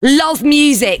Love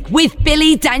Music with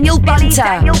Billy Daniel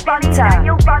Bunter.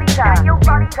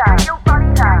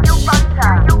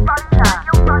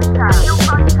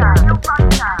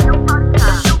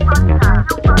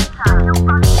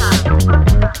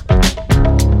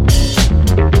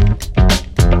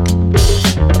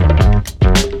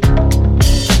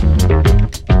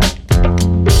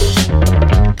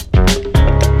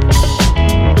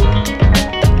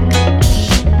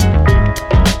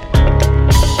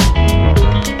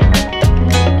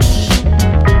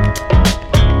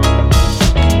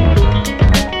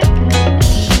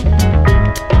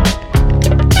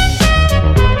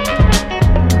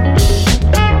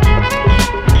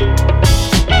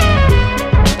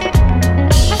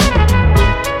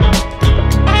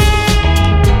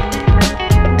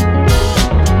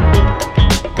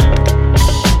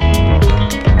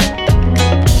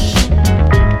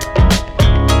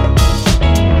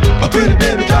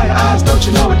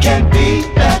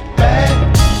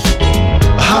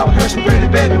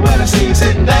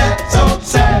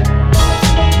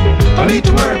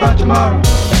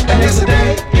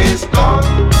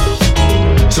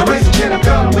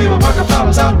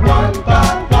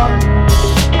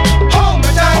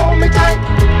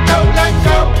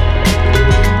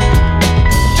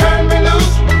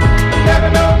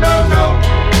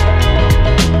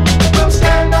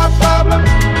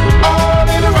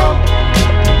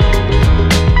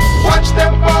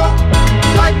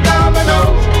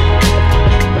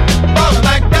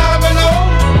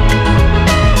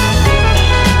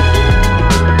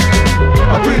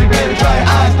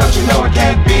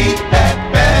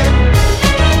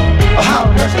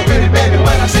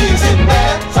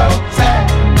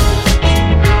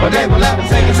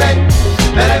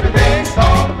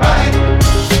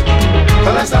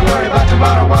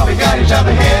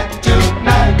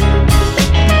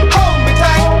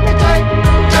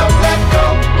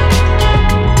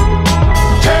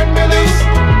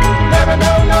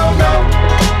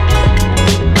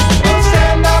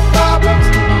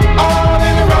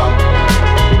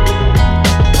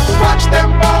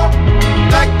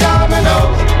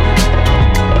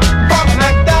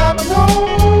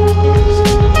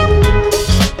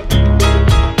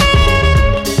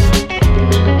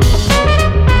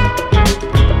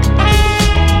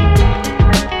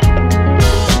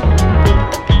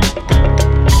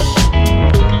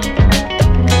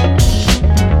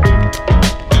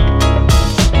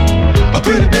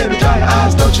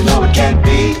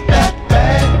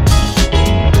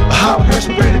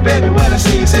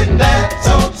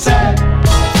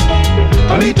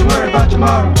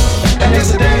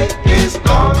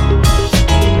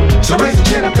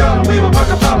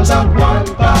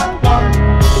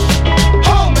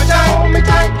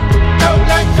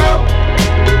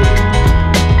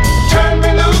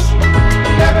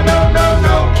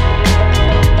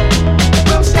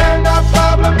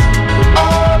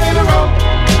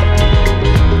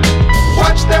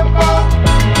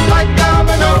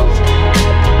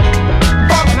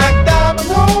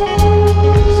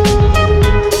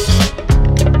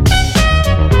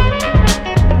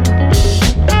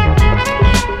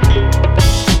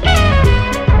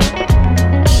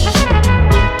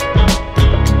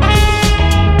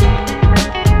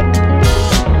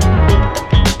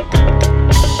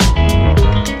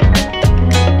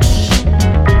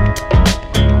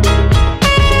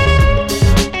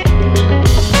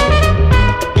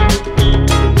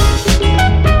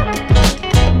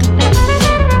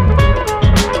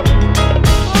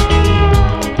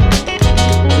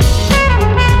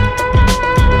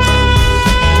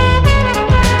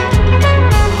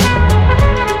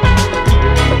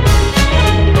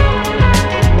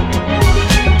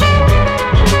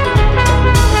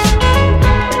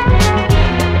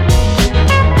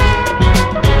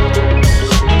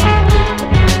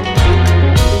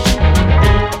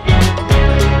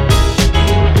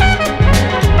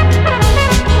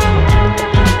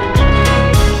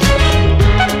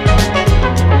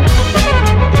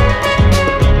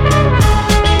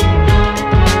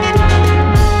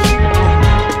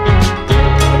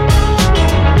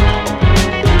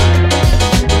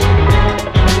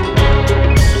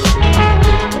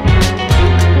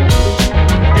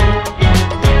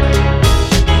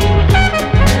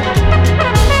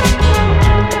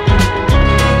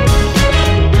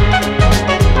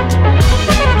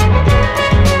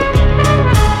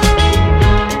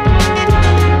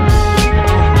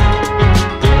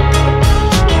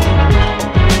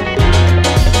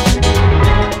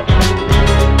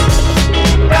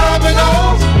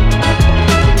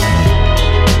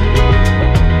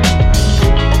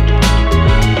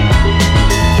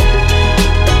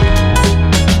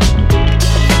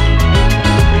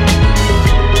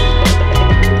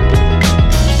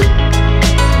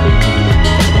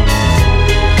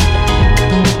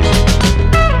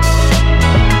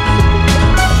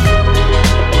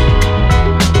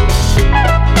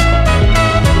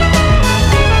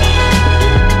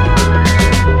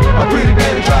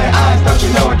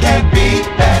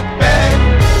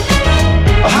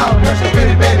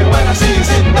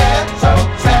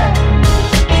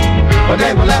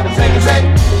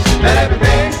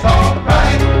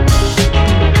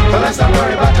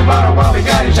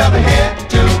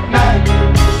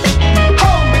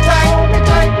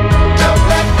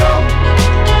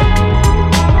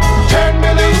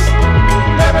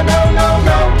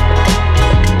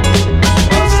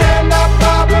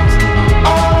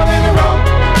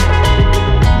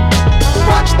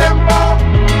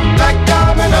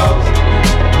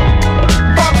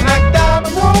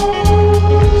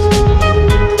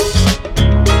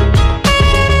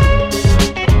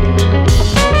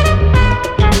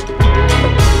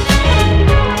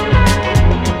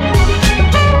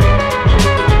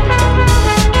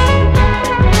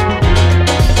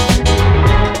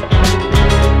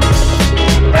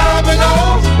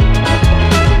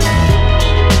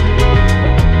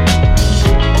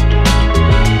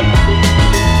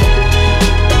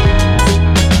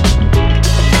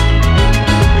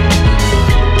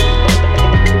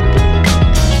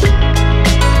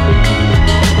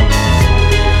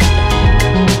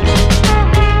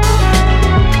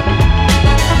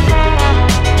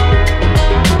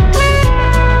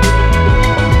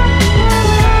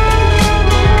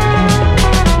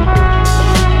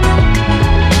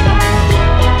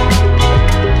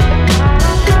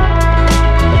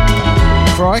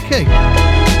 Crikey.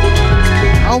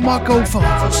 Oh my God,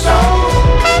 fathers.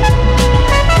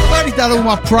 I've only done all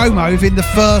my promo within the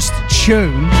first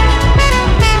tune.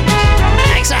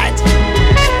 Excellent.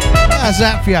 How's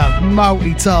that for you?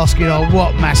 Multitasking or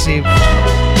what, massive?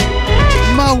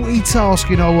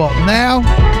 Multitasking or what? Now,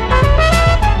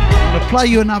 I'm going to play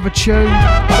you another tune.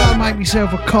 I'll make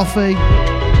myself a coffee.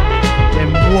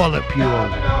 Then wallop you all.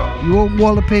 You all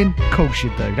walloping? Of course you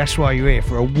do. That's why you're here,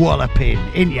 for a walloping,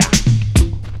 ain't ya?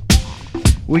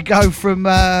 We go from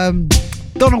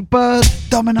Donald Byrd,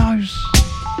 Dominoes,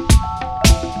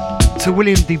 to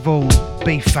William DeVaughn,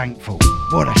 Be Thankful.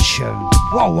 What a tune.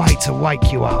 What a way to wake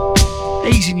you up.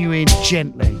 Easing you in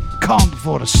gently. Calm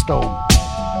before the storm.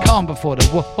 Calm before the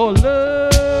wallop.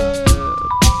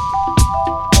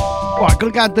 Right,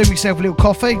 gonna go and do myself a little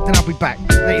coffee, then I'll be back.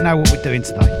 Let you know what we're doing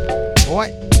today.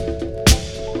 Alright?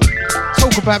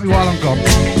 Talk about me while I'm gone.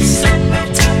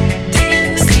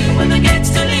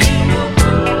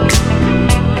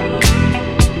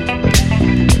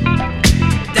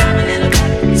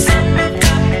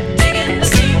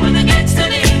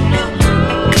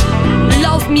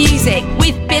 Love music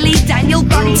with Billy Daniel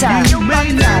Bunter. You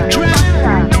may not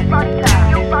drive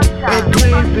a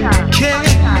great big car.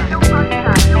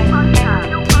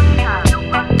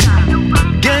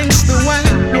 Gangsta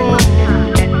white wall,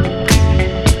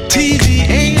 TV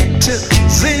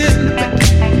antennas in the back.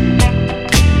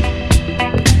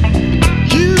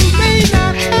 You may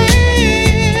not have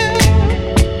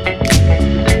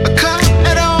a car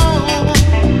at all,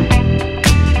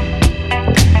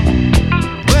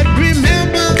 but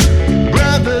remember,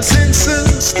 brothers and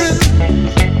sisters,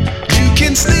 you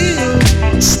can still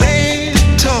stand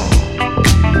tall.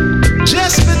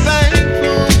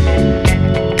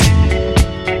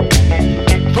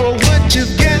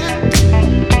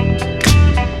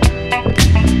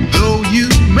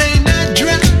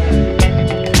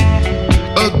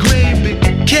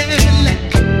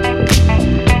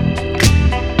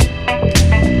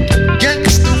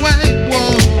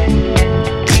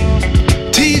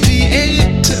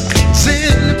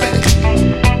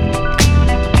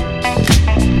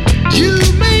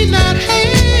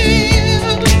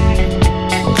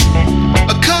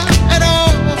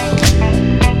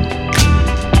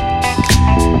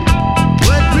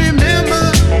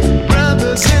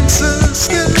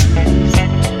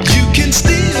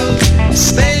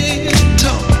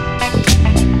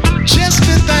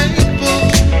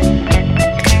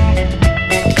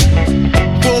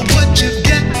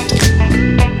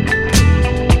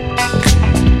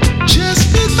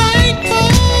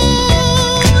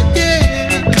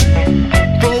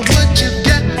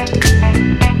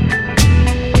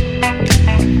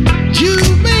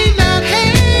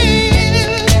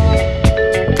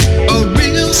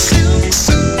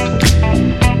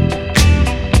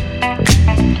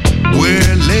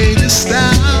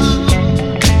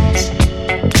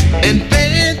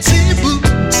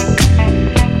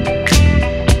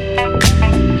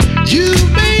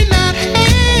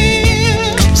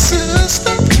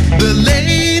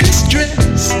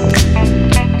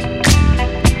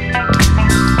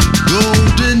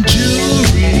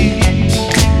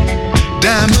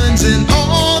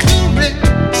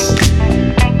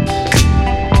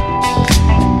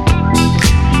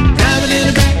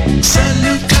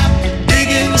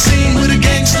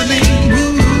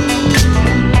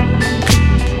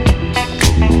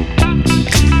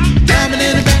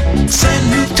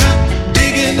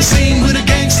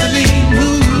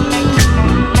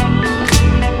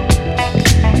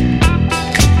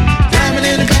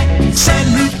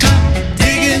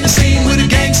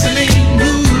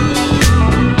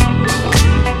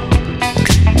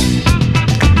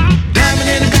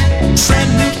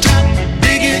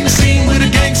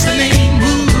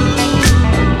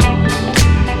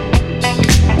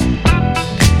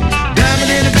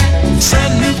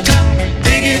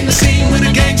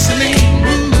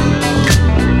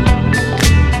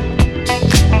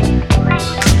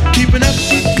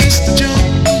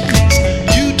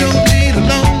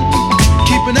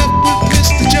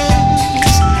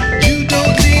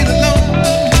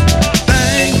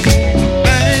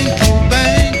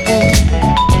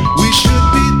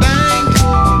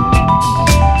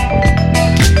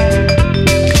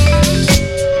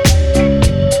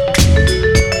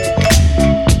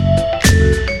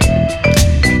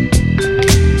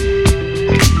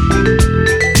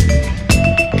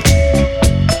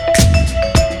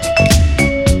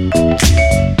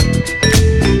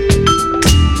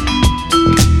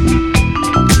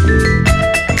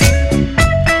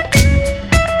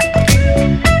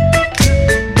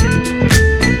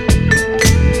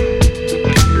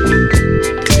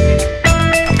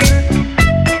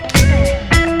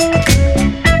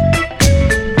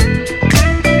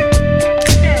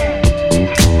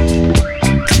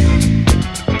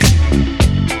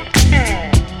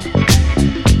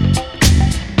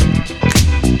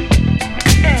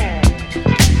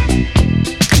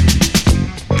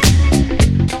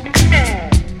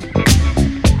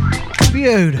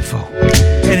 Beautiful.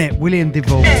 Innit? William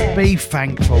DeVore. Be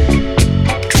thankful.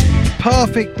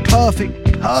 Perfect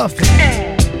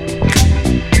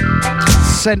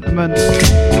sentiment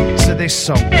to this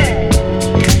song.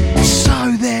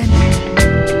 So then,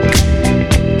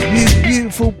 you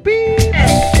beautiful beep.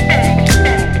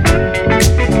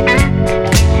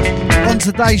 On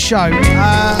today's show,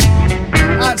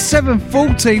 at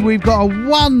 7:40 we've got a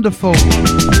wonderful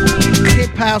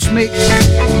hip house mix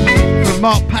from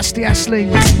Mark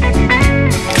Pastiasli.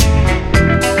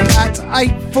 At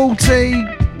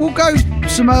 8:40 we'll go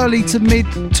some early to mid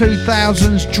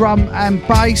 2000s drum and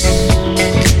bass.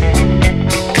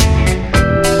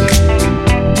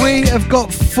 We have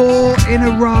got 4 in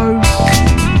a row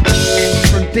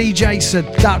from DJ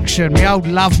Seduction, my old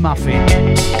love muffin,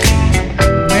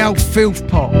 my old filth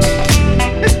pot.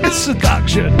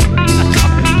 Seduction.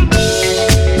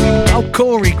 Old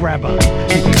Corey grabber.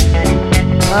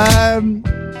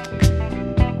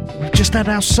 We've just had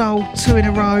our soul, 2 in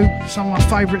a row, some of my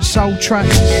favourite soul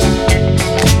tracks.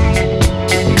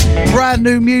 Brand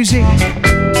new music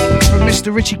from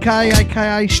Mr. Richie K,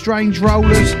 aka Strange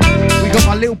Rollers. We got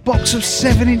my little box of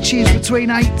 7 inches between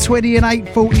 8:20 and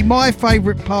 8:40, my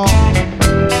favourite part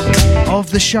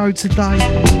of the show today.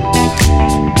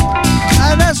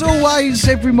 And as always,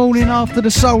 every morning after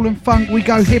the soul and funk, we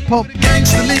go hip hop.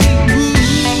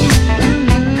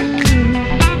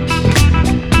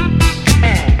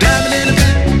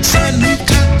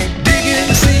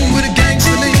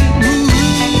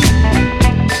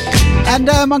 And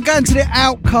I'm going to the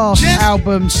Outkast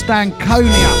album,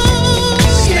 Stankonia.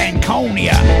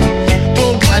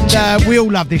 And we all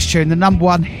love this tune, the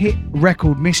 #1 hit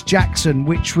record, Miss Jackson,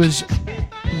 which was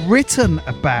written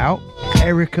about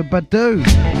Erykah Badu.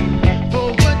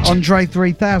 Andre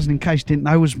 3000, in case you didn't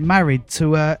know, was married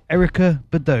to Erykah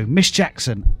Badu. Miss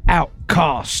Jackson,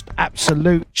 Outkast,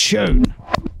 absolute tune.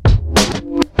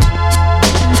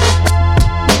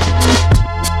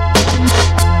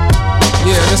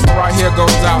 Yeah, this one right here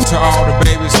goes out to all the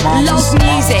babies, mamas. Love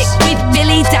music with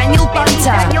Billy Daniel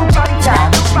Bunter.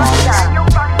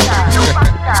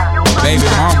 Baby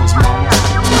mamas, mamas.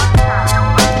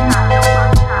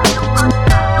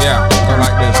 Yeah, go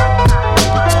like this.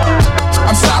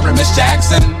 I'm sorry, Miss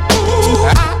Jackson. Ooh,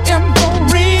 I am for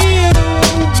real.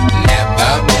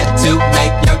 Never meant to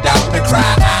make your daughter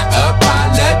cry. I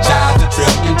apologize a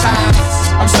trillion times.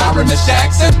 I'm sorry, Miss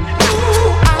Jackson.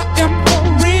 Ooh, I am for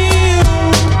real.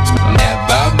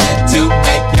 Never meant to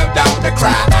make your daughter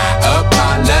cry. I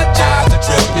apologize a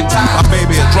trillion times. My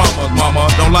baby is drama, mama,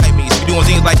 don't like me. She doing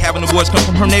things like having the boys come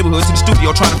from her neighborhood to the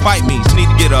studio trying to fight me. She need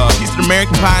to get a piece of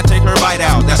American pie and take her bite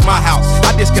out. That's my house.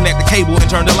 I disconnect the cable and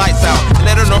turn the lights out and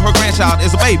let her know her grandchild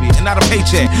is a baby and not a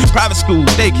paycheck. Private school,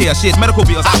 daycare, shit, medical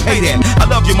bills, I pay that. I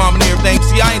love your mom and everything.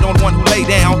 See, I ain't the one who lay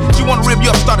down. She wanna rip you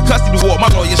up, start a custody war. My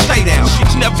lawyer, stay down.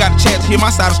 She never got a chance to hear my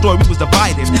side of the story. We was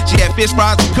divided. She had fish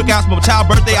fries, cookouts for my child's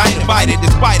birthday. I ain't invited,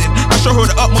 despite it. I show her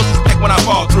the utmost respect when I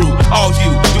fall through. All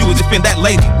you do is defend that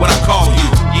lady when I call you.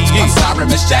 I'm sorry,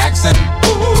 Miss Jackson.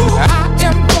 Ooh, I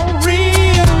am for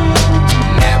real.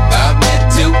 Never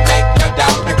meant to make your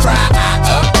daughter cry. I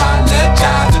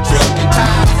apologize a trillion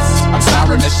times. I'm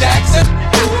sorry, Miss Jackson.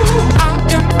 Ooh, I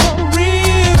am for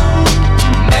real.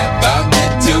 Never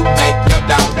meant to make your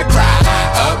daughter cry.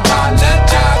 I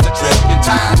apologize a trillion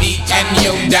times. Me and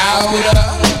your daughter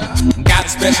got a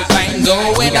special thing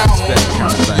going on.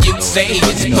 You say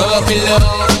it's puppy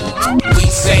love, we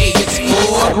say it's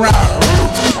foreground.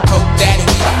 Hope that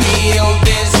we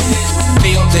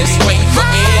feel this way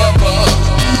forever.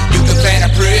 You can plan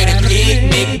a pretty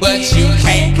picnic, but you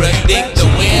can't predict the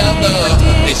weather.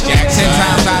 Miss Jackson, 10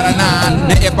 times out of 9.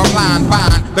 Now if I'm lying,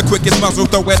 fine. The quickest muzzle,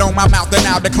 throw it on my mouth and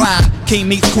I'll decline. King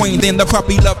meets queen, then the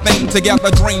puppy love thing.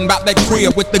 Together dream about that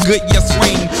crib with the good year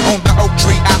swing. On the oak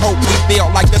tree, I hope we feel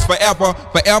like this forever.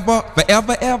 Forever,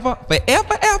 forever, ever,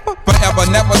 forever, ever. Forever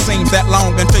never seems that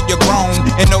long until you're grown.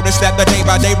 And notice that the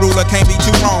day-by-day ruler can't be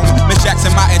too wrong. Miss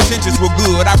Jackson, my intentions were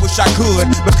good. I wish I could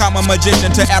become a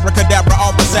magician to abracadabra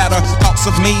all the sadder. Thoughts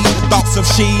of me, thoughts of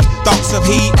she, thoughts of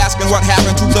he. Asking what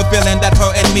happened to the feeling that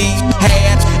her and me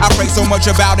had. I pray so much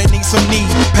about it, need some knee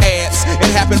pads.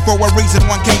 It happened for a reason,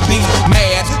 one can't be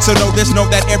mad. So know this, know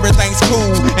that everything's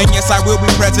cool. And yes, I will be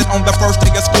present on the first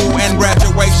day of school and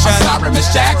graduation. I'm sorry,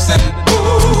 Miss Jackson.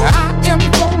 Ooh, I am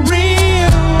for real.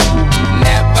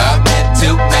 Never meant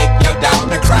to make your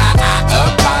daughter cry. I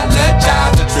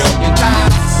apologize a trillion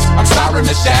times. I'm sorry,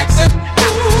 Miss Jackson.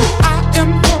 Ooh, I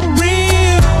am for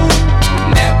real.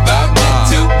 Never meant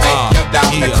to make your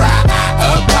daughter cry.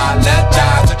 I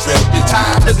apologize a trillion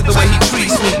times. Look at the way he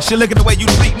treats me. She look at the way you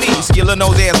treat me. See your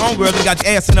little nose ass homegirl, you got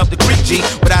your ass in up the creek, G.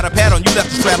 Without a pad on, you left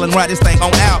the straddle and ride this thing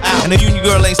on out. And the union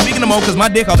girl ain't speaking no more, cause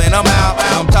my dick all in, I'm out.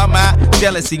 I'm talking about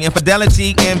jealousy,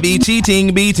 infidelity, envy,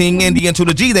 cheating, beating, and the N to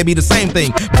the G, they be the same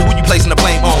thing. But who you placing the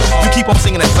blame on? You keep on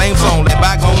singing that same song. Let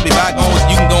bygones be bygones,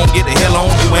 you can go and get the hell on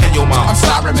you and your mom. I'm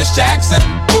sorry, Miss Jackson.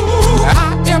 Ooh,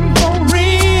 I am for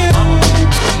real.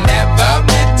 Never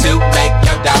meant to make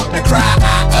your daughter cry.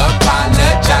 I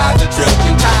apologize a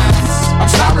trillion times. I'm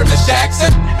sorry, Miss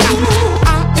Jackson. Ooh,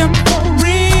 I am for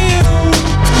real.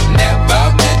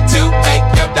 Never meant to make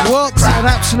your daughter What cry. an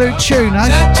absolute tune, eh?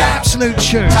 Absolute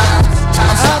tune.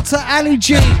 Out to Ali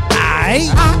G. Aye.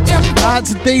 Out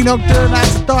to Dean Ogden.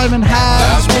 Out to Diamond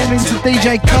House. Morning to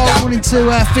DJ Cole. Morning to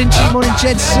Finchy. Morning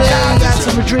Jed C. Out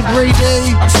to Madrid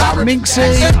Reedy.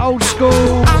 Minxie. Old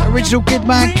School. Original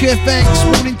Kidman.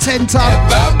 QFX. Morning 10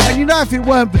 Ton. And you know, if it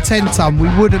weren't for 10 Ton, we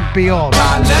wouldn't be on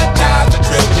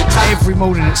every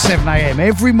morning at 7 a.m.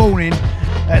 Every morning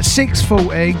at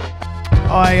 6:40.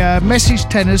 I message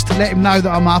Tenors to let him know that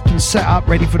I'm up and set up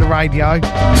ready for the radio.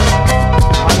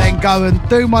 I then go and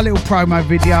do my little promo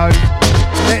video,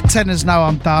 let Tenors know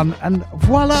I'm done, and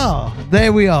voila,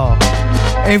 there we are.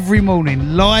 Every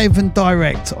morning, live and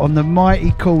direct on the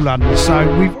mighty Cool Under.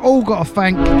 So we've all got to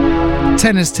thank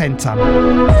Tenors 10 Ton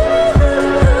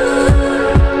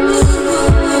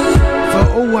for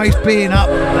always being up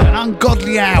at an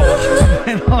ungodly hour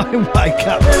when I wake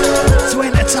up to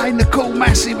entertain the Cool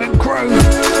Massive and crew.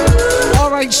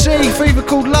 RHC, Fever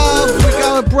Called Love. We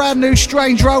go a brand new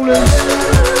Strange Rollers.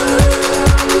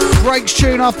 Breaks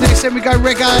tune after this, then we go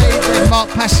reggae. Then Mark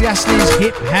Passiasli's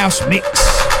Hip House Mix.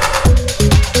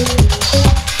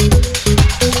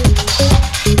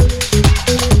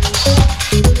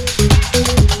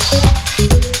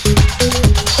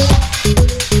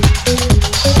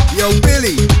 Yo,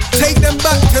 Billy, take them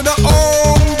back to the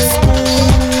old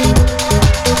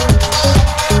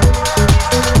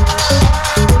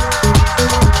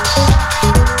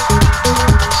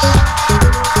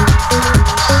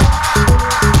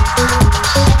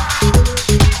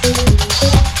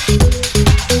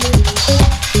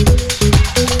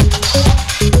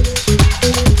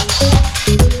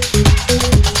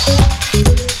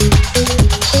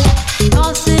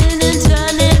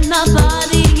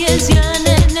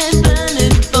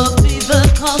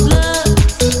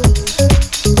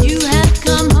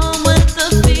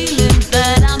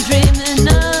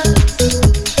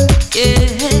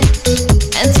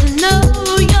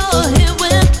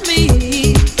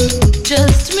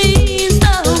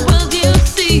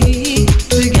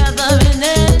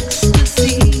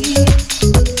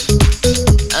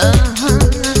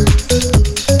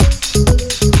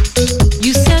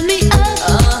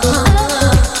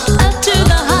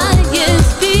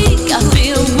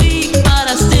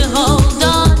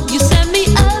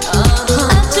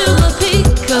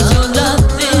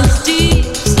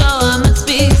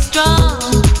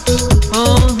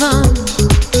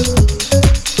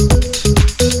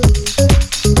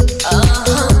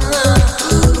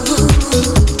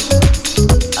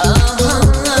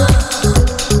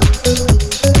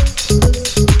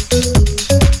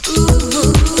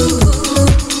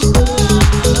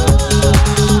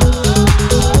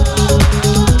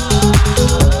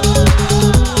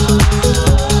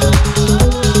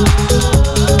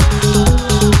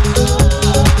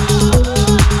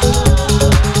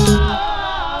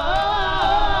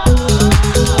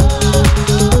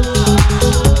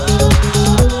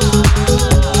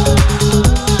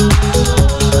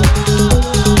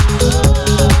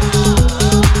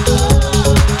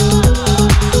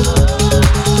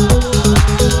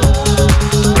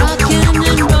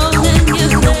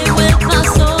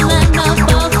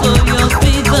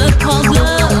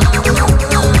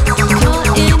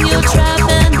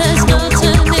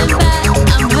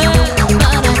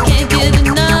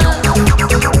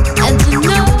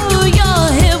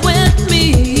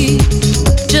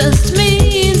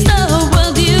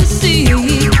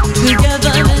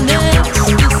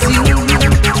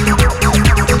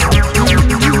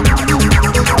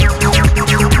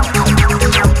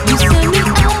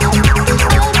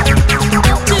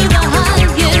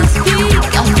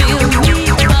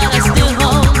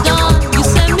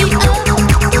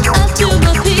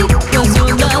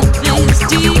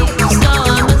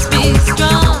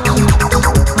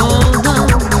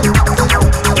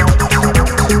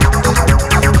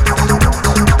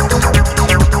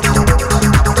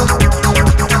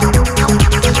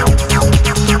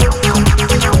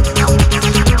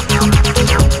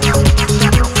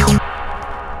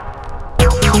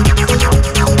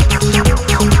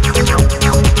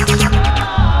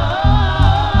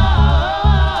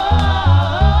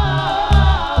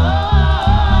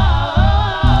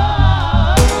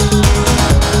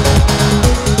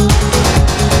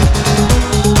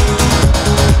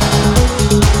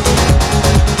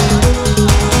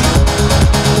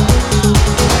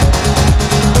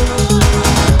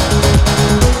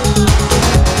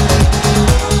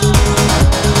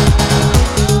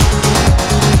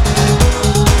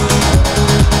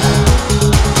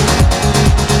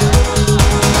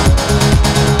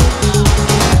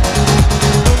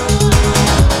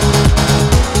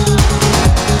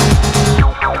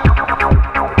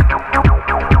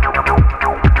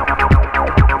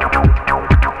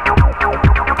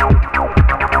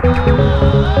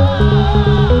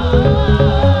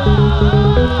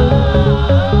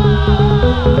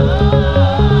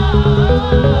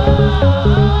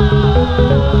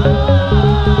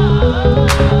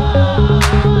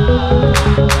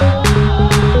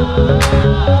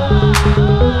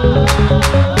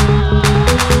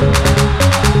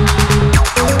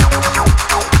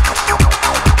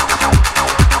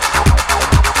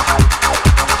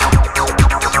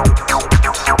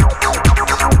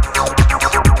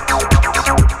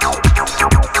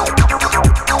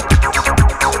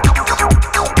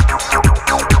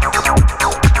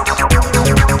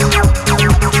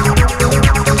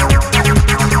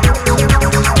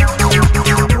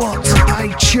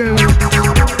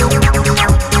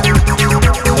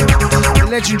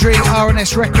Legendary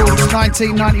RNS Records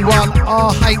 1991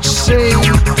 RHC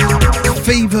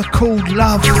Fever Called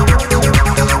Love.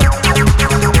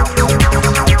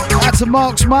 Out to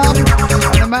Mark's mum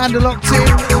and Amanda locked in.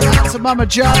 Out to Mama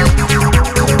Jane.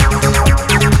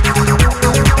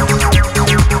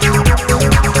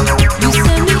 You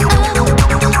send me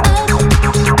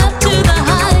up to the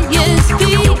highest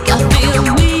peak. I feel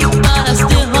weak, but I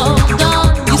still hold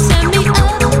on. You send me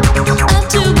up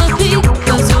to the peak,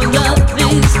 'cause your love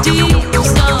is deep,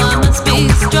 so I must be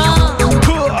strong.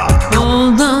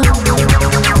 Hold on.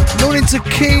 Morning to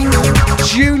King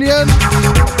Julian.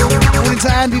 Morning to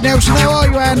Andy Nelson. How are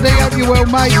you, Andy? Hope you're well,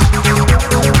 mate.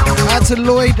 Out to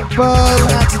Lloyd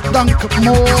Byrne. Out to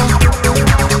Dunkmore.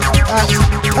 Out to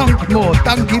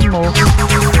Dunkmore.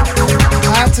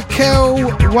 Out to Kel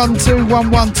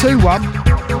 121121.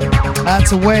 Out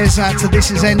to Wes. Out to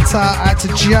This Is Enter. Out to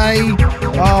Jay.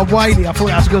 Oh, Whaley. I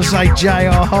thought I was going to say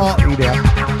J.R. Hartley there.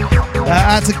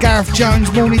 Out to Gareth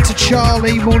Jones. Morning to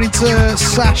Charlie. Morning to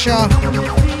Sasha.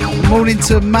 Morning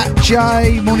to Matt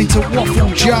J. Morning to Waffle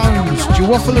Jones. Do you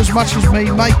waffle as much as me,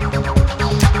 mate?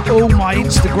 All my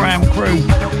Instagram crew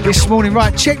this morning.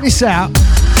 Right, check this out.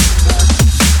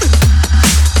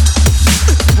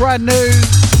 Brand new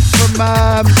from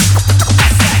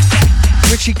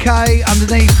Richie K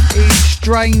underneath his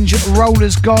Strange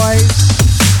Rollers guys.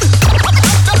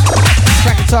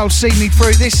 Track title See Me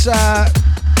Through. This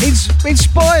is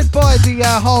inspired by the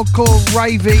hardcore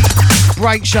ravey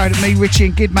break show that me, Richie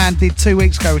and Gidman did 2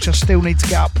 weeks ago, which I still need to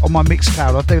get up on my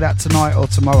Mixcloud. I'll do that tonight or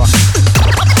tomorrow.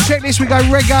 Check this, we go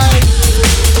reggae.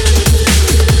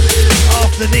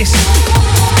 After this,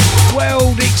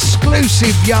 world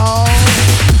exclusive, y'all.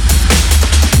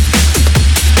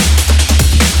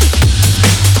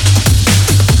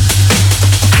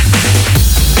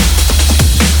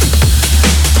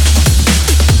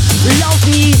 Love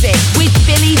music with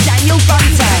Billy Daniel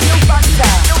Bunter.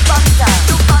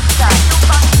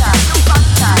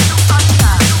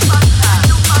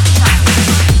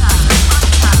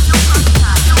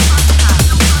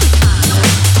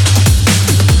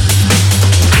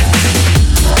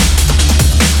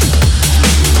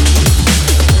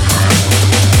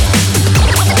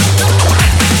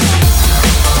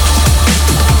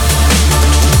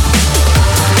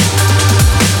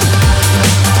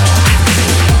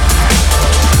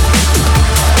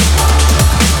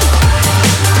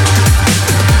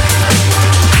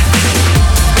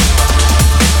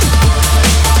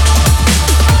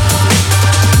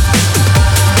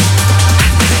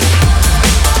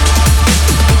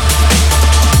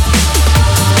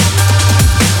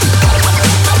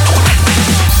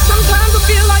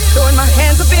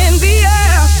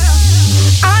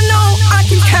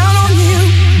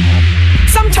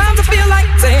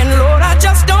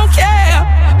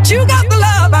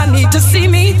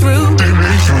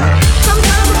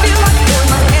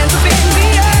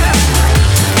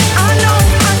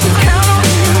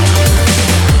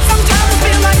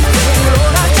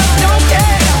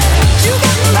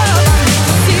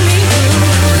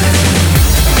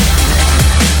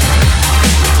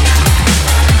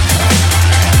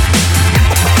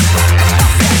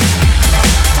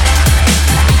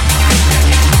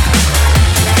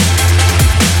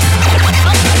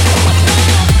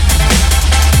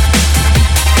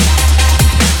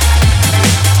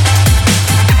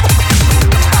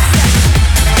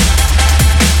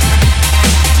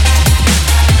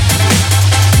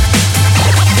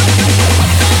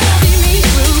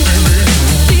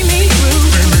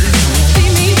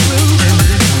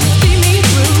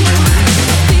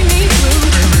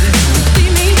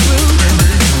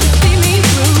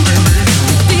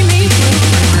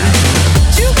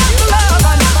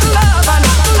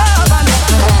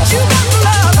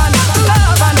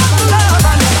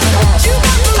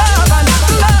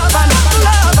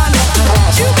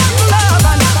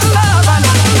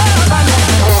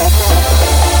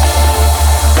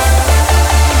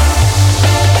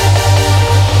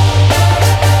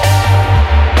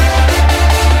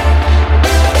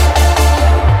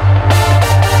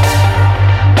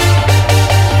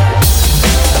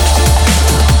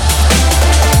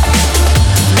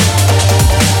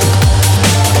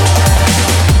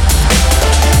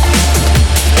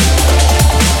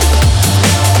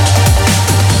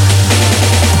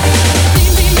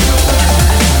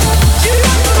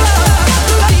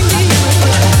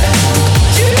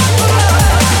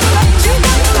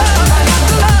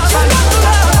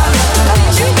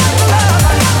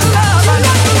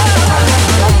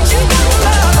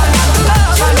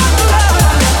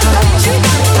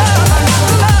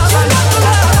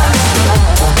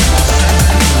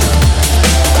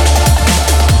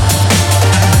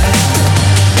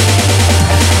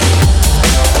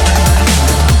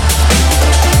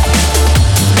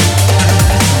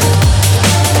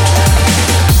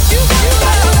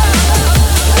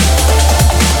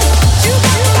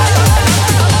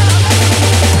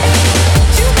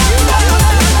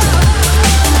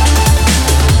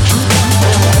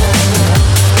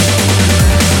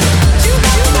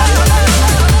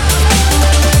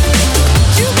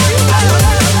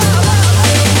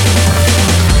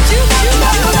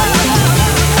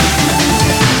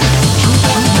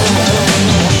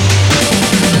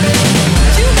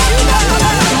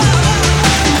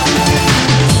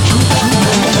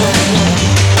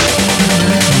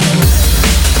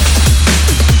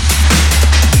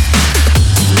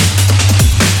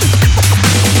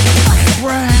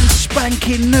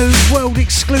 Breaking news, world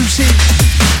exclusive.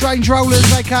 Strange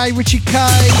Rollers, aka Richie K,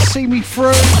 See Me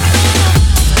Through.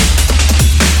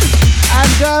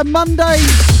 And Mondays,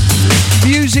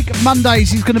 Music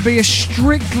Mondays is going to be a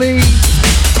strictly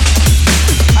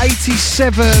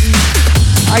 87,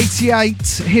 88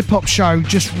 hip-hop show.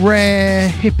 Just rare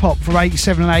hip-hop from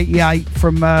 87 and 88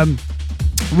 from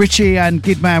Richie and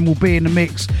Gidman will be in the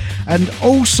mix. And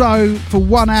also for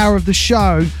 1 hour of the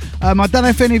show, I don't know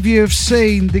if any of you have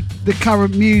seen the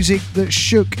current music that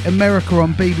shook America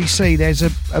on BBC. There's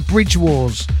a Bridge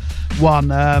Wars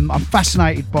one. I'm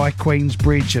fascinated by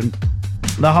Queensbridge and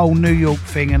the whole New York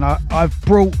thing, and I've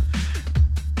brought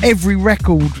every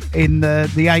record in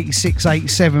the 86,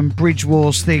 87 Bridge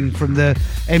Wars thing, from the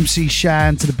MC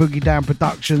Shan to the Boogie Down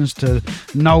Productions to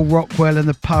Noel Rockwell and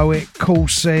the Poet, Cool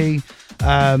C,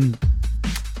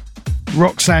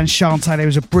 Roxanne Shante. There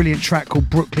was a brilliant track called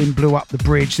Brooklyn Blew Up the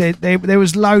Bridge. There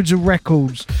was loads of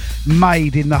records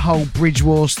made in the whole Bridge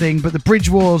Wars thing, but the Bridge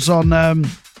Wars on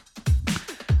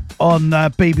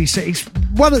BBC, it's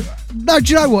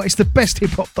do you know what? It's the best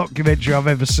hip hop documentary I've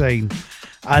ever seen,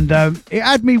 and it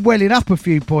had me welling up a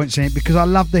few points in it because I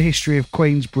love the history of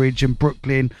Queensbridge and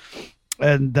Brooklyn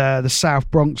and the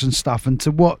South Bronx and stuff, and to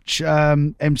watch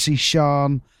MC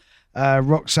Shan,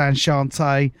 Roxanne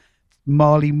Shante,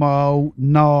 Marley Marl,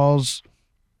 Nas,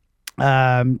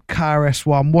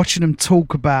 KRS-One, watching them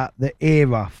talk about the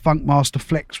era. Funkmaster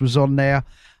Flex was on there.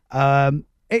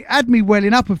 It had me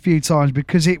welling up a few times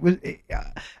because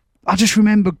I just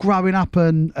remember growing up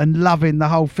and loving the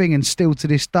whole thing, and still to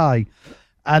this day.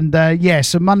 And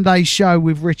so Monday's show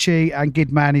with Richie and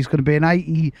Gidman is going to be an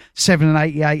 87 and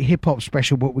 88 hip-hop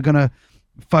special, but we're going to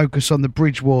focus on the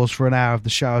Bridge Wars for an hour of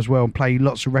the show as well and play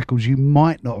lots of records you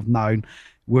might not have known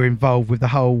were involved with the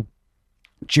whole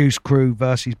Juice Crew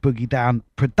versus Boogie Down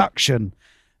production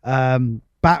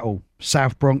battle,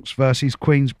 South Bronx versus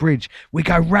Queensbridge. We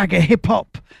go ragga hip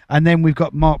hop, and then we've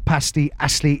got Mark Pasty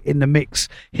Astley in the mix,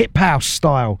 hip house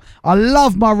style. I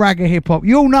love my ragga hip hop.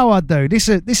 You all know I do.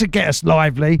 This'll get us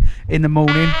lively in the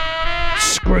morning.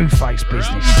 Screwface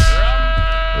business.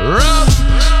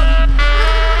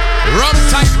 Rum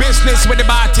type business with the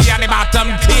body and the bottom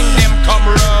king. Them come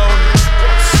round.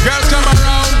 Girls come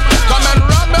around. Come and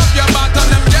rub up your bottom.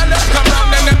 Them jealous come round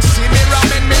and them see me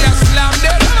rubbing me and slam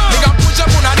them. Nigga push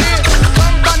up on a knee.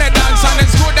 Come on and dance and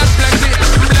it's good and plenty.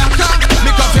 Blacker,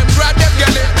 me come and grab them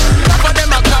girlie. Half of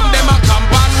them a come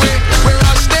one way. We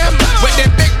rush them with the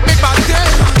big body.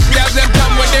 We have them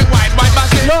come with the white body.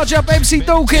 Large up MC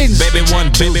Dawkins. Baby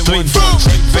 1, 2, 3, 4.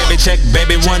 Baby check,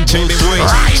 baby 1, 2, 3.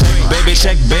 Baby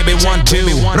check, baby 1, 2.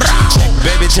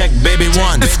 Baby check, baby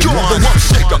 1. It's called the Rump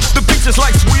Shaker. The beats is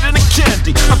like sweeter than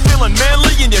candy. I'm feeling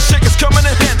manly and your shaker's coming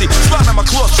in handy. Sliding my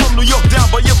claws from New York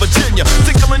down by your Virginia.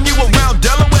 Tickling you around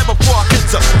Delaware before I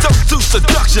enter. Toast to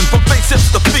seduction from face hips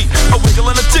to feet. A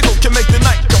wiggle and a tickle can make the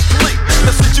night complete.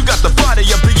 Now since you got the body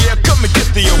of the year, come and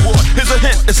get the award. Here's a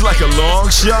hint, it's like a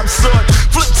long sharp sword.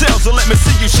 Flip tails and let me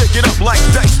see you shake it up like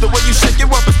dice. The way you shake it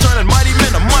up is turning mighty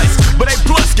men to mice. But A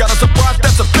plus got a surprise,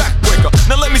 that's a backbreaker.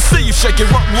 Now let me see you shake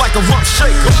it up like a rump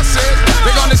shaker. What's it?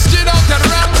 We're gonna skid out and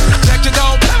run. Check it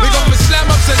out. We gonna slam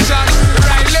up session.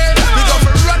 Riley, we gonna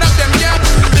run up them, yeah.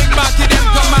 Big body them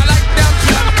come and like them.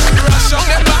 Rush on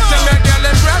them back and make girl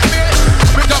and grab me.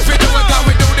 We gonna do it how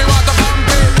we do the water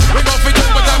pumping. We gonna do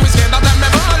it how we stand out and me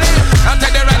volley. And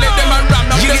tell the Riley them and ram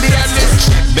up the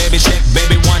stairless. Baby check,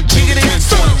 baby 1, 2, 3,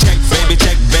 4. Baby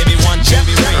check, baby 1, 2,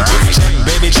 3.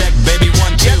 Baby check, baby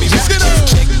 1, 2.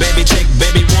 Baby check,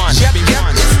 baby 1.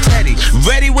 It's Teddy.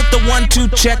 Ready with the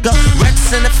 1-2 checker.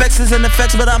 Rex and effects is in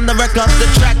effects, but I'm the wreck of the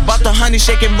track. Bout the honey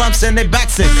shaking rumps and they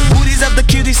backs it. Booties of the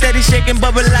cutie steady shaking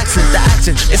but relaxing. The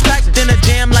action is packed in a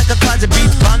jam like a closet.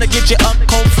 Beats bound to get you up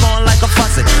cold flowing like a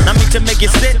faucet. Not me to make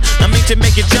it sit, not me to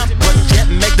make it jump, but yet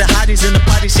make the hotties in the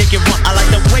party shake it rump. I like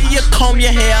the way you comb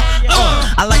your hair.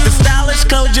 I like the stylish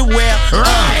clothes you wear.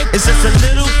 It's just the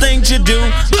little things you do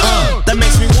that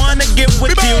makes me wanna get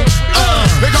with you.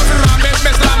 We go to ram it,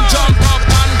 Miss Lamb, jump up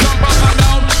and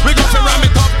down. We go to ram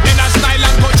it up in a style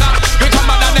and culture. We come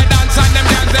out and they dance and them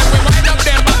dance, then we wind up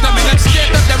them bottom and then skate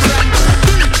up them ram.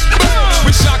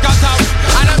 We shock us out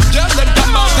and them girls them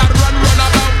come out and run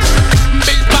about.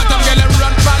 Big bottom girl them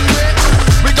run fun way.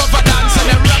 We go for dance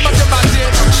and them ram up the body.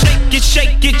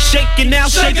 Shake it now,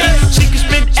 shake it. She can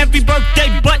spend every birthday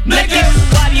butt naked.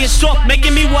 Body is soft,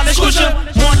 making me wanna squish her.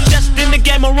 More just in the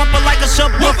game, a rumper like a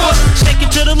subwoofer. Shake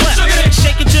it to the left,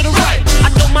 shake it to the right. I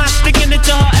don't mind sticking it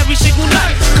to her every single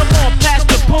night. Come on, pass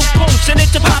the boom, send it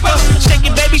to Papa. Shake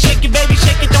it, baby, shake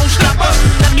it, don't stop her.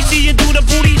 Let me see you do the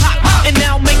booty hop, and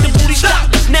now make the booty stop.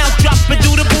 Now drop and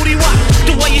do the booty walk.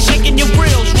 The way you're shaking your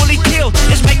grills really kills.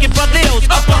 It's making brothers.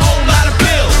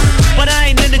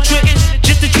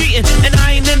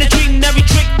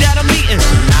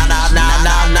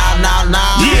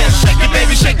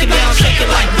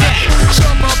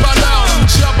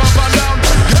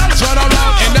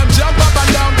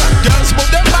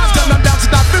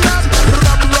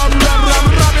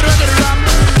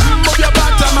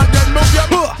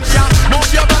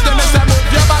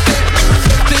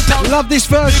 love this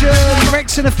version.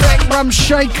 Rex in Effect, Rum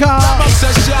Shaker.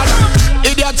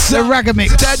 The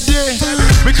Ragamix.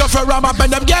 We come from Rum up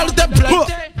and them girls them play.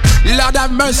 Lord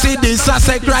have mercy, this I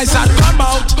say Christ and come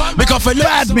out. We come for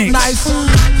Bad mix. Nice.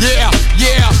 Yeah,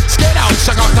 yeah. Skate out,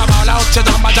 check out the ball out. Check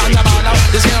out my jam the ball out.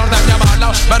 This girl that the ball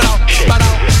out. Boom,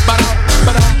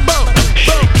 boom, boom,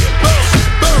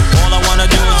 boom. All I wanna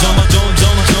do is on my zone,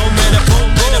 man, boom,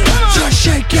 boom. Just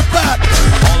shake your butt.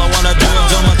 All I wanna do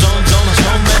is on my zone,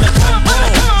 man, boom,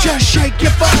 boom. Just shake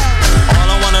your butt. All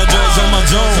I wanna do is on my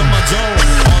zone.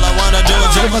 All I wanna do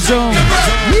is on my zone.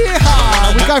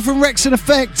 Yeah, we go from Rex in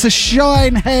Effect to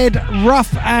Shinehead,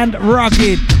 Rough and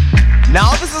Rugged.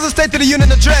 Now this is a State of the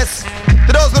Union address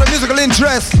to those with a musical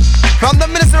interest. From the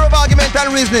Minister of Argument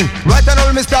and Reasoning, Right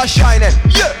Honorable Mr. Shinehead.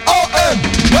 Yeah, O.M.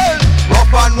 Well,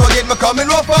 rough and rugged, me coming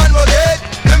rough and rugged.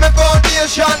 Let me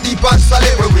foundation deep and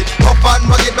solid with. Rough and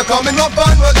rugged, me coming rough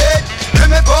and rugged. Let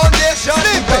me foundation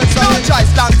deep and solid. No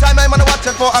choice, long time I'm on a watch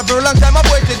for a very long time I've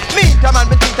waited. Meantime and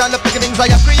between time the beginnings I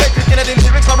have created. In a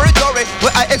lyrics laboratory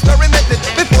where I experimented.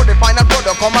 Before the final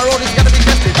product on my road is gonna be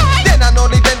tested. Then and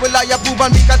only then will I approve and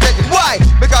be contented. Why?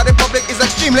 Because the public is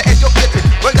extremely educated.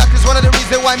 Well, that is one of the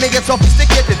reasons why me get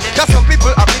sophisticated. Cause some people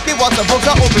are picky, while some folks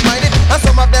are open-minded. And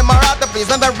some of them are out of place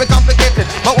and very complicated.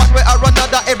 But one way or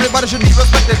another, everybody should be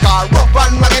respected. Cause rough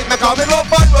and rugged, me coming rough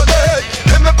and rugged.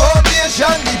 Let me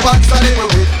foundation deep and solid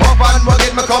with. Rough and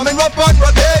rugged, me coming rough and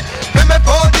rugged. Let me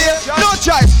foundation. No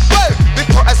choice. Well,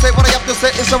 before I say what I have to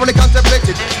say, it's already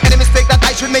contemplated. Any mistake that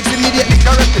I should make is immediately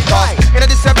corrected. Cause in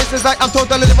the services I am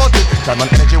totally devoted. Time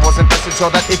and energy was invested so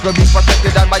that it could be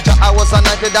protected. And by Jah I was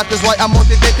anointed, that is why I'm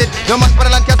motivated. No man for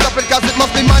the land can stop it cause it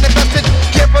must be manifested.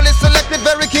 Carefully selected,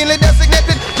 very keenly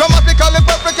designated. Grammatically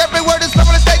perfect, every word is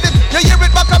properly stated. You hear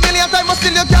it back a million times but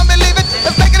still you can't believe it.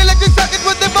 It's like an electric circuit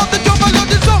with the voltage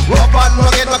overloaded. So rough and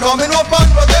rugged, me coming rough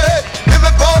and rugged. Give me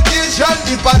foundation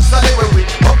deep and solid with it.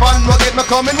 Rough and rugged, me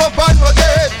coming rough and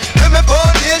rugged. Give me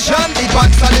foundation deep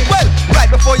and solid. Well,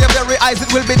 right before your very eyes it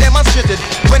will be demonstrated.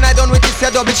 When I done with this your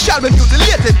dub it shall be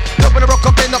mutilated. Double rock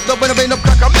up, end up,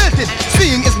 crack or melted.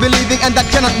 Seeing is believing and that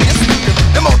cannot be disputed.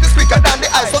 The mouth is quicker than the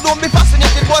eye, so don't be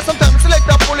fascinated. Boy, sometimes select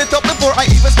and pull it up before I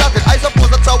even started. I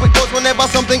suppose that's how it goes whenever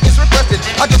something is requested.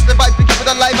 I just the vibe to keep it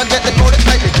alive and get the crowd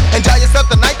excited. Enjoy yourself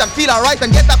tonight and feel alright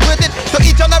and get acquainted. So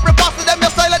each and every part of them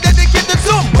your style are dedicated.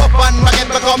 So rough and rugged,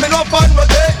 me coming rough and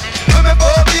rugged. With me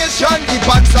foundation deep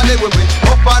and solid with it.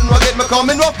 Rough and rugged, me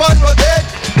coming rough and rugged.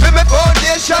 With me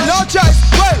foundation, no choice.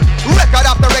 Well, record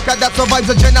after record that survives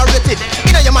are generated.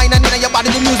 In your mind and in your body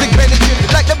the music penetrated.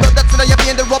 Like the blood that's in your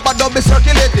vein, the rubber dub is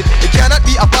circulated. It cannot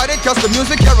be avoided cause the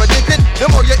music you're addicted. The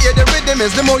more you hear the rhythm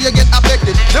is, the more you get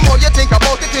affected. The more you think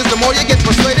about it is, the more you get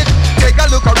persuaded. Take a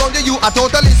look around you, you are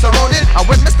totally surrounded. And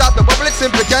when me start to bubble it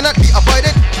simply cannot be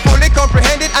avoided. Fully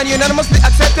comprehended and unanimously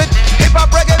accepted. Hip-hop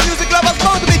reggae music lovers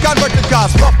bound to be converted.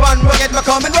 Cause rough and rugged, me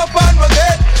coming rough and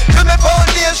rugged. To me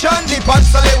foundation deep and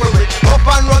solid with it. Rough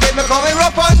and rugged, me coming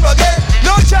rough and rugged.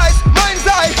 No choice, mind's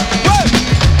eye. Well,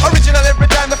 original every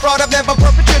time, the fraud I've never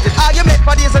perpetrated. Argument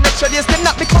for days and extra days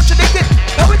cannot be contradicted.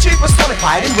 Now we cheap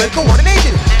personified and well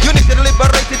coordinated. Uniquely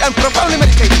liberated and profoundly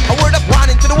meditated. A word of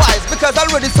warning to the wise because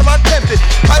already some are tempted.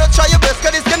 I don't try your best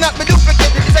cause this cannot be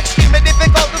duplicated. It's extremely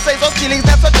difficult to say those feelings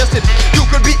that suggested. You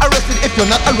could be arrested if you're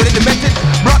not already demented.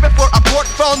 Brought before a court,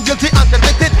 found guilty and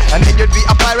convicted. And then you'd be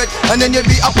a pirate, and then you'd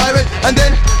be a pirate. And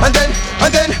then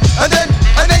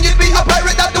you'd be a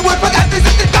pirate. That the word forgot is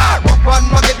in the car. Rough and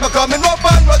rugged, me coming rough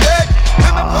and rugged.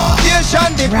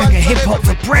 Reggae hip hop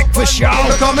for breakfast, y'all.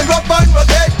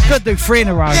 Could do 3 in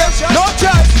a row. No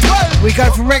chance. We go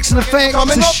from Rex in Effect to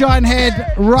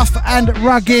Shinehead, Rough and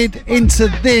Rugged into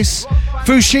this.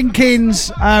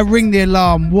 Fushinkins, Ring the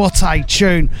Alarm. What a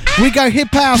tune. We go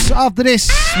hip house after this.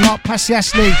 Mark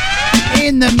Pasiasli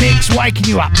in the mix, waking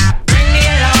you up.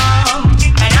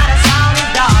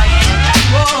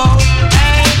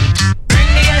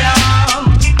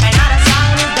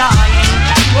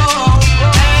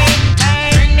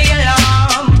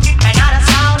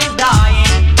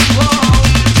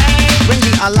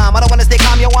 Alarm. I don't wanna stay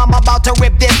calm, yo, I'm about to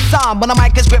rip this song. When the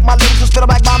mic is grip, my lyrics will spit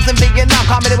like bombs in Vietnam.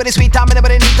 Call me with a sweet time,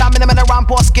 anybody need time, anybody around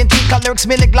poor skin teeth, cut lyrics,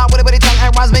 me lick loud, with a tongue, and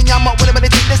rhymes me, I'm up with a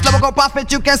take this lyrical prophet,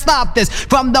 you can't stop this.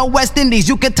 From the West Indies,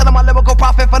 you can tell I'm a lyrical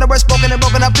prophet for the words spoken and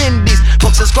broken up indies.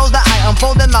 Books and scrolls that I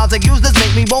unfold and laws that use this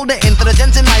make me bolder,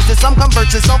 intelligent and nice. Some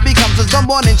converts it, so becomes a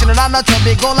born inch and I'm not your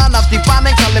big goal, I'm not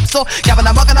defining calypso. Gavin,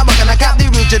 I'm bucking, I cap the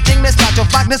root, your thing, this not your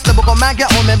fact, this lyrical man, get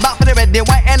on me, back for the red, the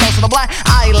white, and also the black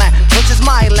island, which is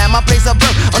my land, my place of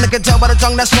birth. On the guitar by the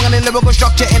tongue that's swung in the lyrical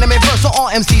structure in my verse. So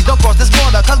all MCs don't cross this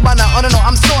border, cause by now, I don't know,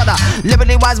 I'm sorta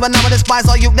liberty wise, but now I despise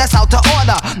all you that's out to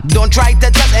order. Don't try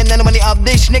to test anybody of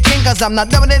this schnicking, cause I'm not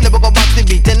done with the lyrical boxing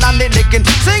beating and the licking.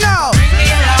 Sing out! Bring me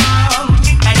along,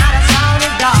 and now the sound is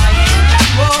dying.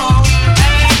 Whoa,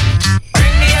 hey.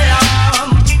 Bring me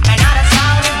along, and now the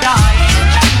sound is dying.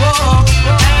 Whoa,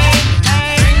 hey,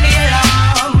 hey. Bring me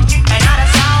along, and now the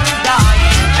sound is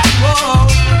dying. Whoa,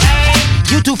 hey.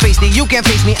 You two-faced me, you can't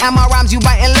face me. And my rhymes you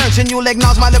bite and learn, and you'll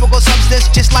acknowledge my lyrical substance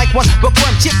just like one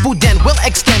bookworm. Chip food then will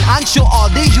extend. I'm sure all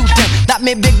these you them that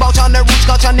made big bouch on the roots,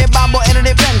 couch on the bamboo and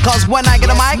the pen. Cause when I get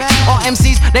a mic, all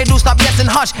MCs they do stop yes and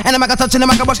hush. And I'm a touch and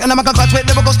I'm a brush and I'm a clutch with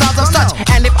lyrical styles of such.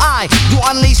 And if I do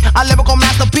unleash a lyrical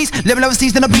masterpiece, living ever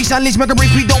seized in a beach, unleash, make a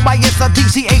brief, we don't buy yes, a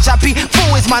DCHIP.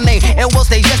 Fool is my name, it will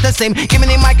stay just the same. Give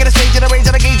me the mic at the stage, at the range,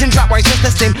 at the gauge and drop right, just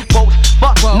the same. Quote,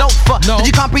 but no,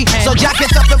 did you comprehend? So jack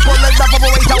it up and pull it up,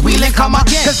 wait till wheel and come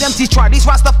again. Cause MCs try these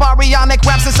Rastafarianic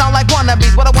raps and sound like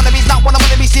wannabes. But a wannabe's not one of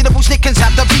wannabees. See the fool snickers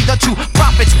have to be the true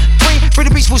prophets. Free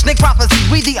to be fool snick prophecies.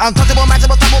 We the untouchable,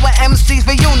 matchable, double with MCs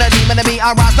for unity. Man, me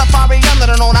a Rastafarian,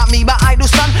 no, not me, but I do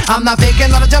stun. I'm not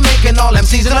faking, not a Jamaican. All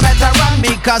MCs are the better run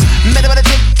because me the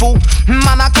tip fool.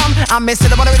 Man, I come. I'm missing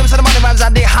the money, the money rhymes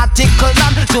and the hot tickle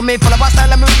land. To me, full of a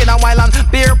style, I'm wicked and wild and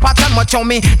beer pattern. Much on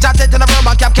me, chat it in a verb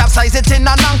and capsize it in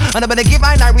a nang. And I better give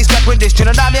I respect with this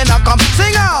Trinidad and I come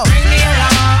sing out. Bring me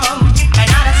along, and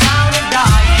now the sound is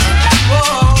dying.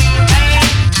 Whoa, hey.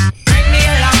 Bring me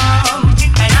along,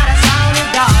 and now the sound is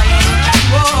dying.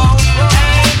 Whoa,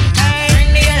 hey, hey.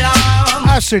 Bring me along. I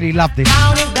absolutely love this.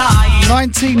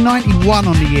 1991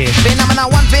 on the year. Phenomenon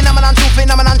 1, phenomenon 2,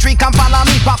 phenomenon 3. Come follow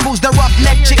me. Papoose the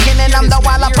roughneck chicken and I'm the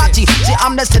wild Apache. See,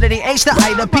 I'm the C to the H, the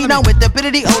I, the P, now with the P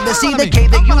to the O, the C, the K,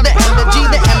 the U, the M, the G,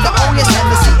 the M, the O, yes, and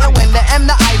the C. And when the M,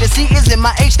 the I, the C is in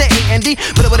my H, the A, and D.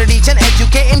 But with a reach and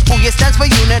educating, fool, it stands for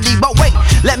unity. But wait,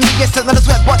 let me get something to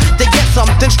sweat, what? To get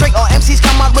something straight. All MCs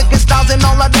come out with good styles and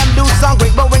all of them do sound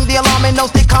great. But ring the alarm and no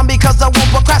stick come because I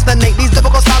won't procrastinate. These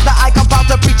difficult styles that I come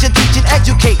out to preach and teach and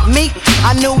educate me.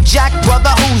 I knew Jack,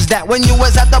 brother, who's that? When you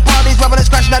was at the parties, rubbing and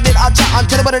scratching, I did a chat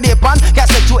until the body dip on.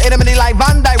 Got set to intimate live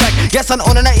and direct. Yes, I'm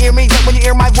on and I hear me. When you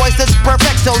hear my voice, it's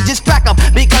perfect. So just back up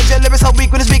because your lyrics so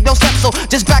weak when you speak, no step. So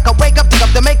just back up, wake up, pick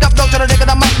up the makeup, don't try to dig it,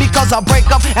 I might because I break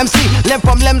up. MC, limb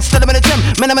from limbs to the minute gym.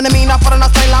 Minimum mean, I follow, not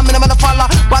style, I'm minimum to follow.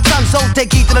 But done, so take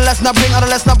heed to the lesson I bring, or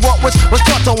the lesson I brought, which was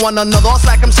taught to one another. It's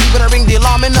like MC with a ring the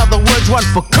alarm. In other words, run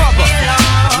for cover.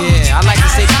 Yeah, I like to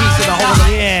say peace to the whole of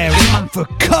the run for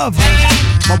cover.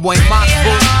 My boy Mox,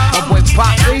 my boy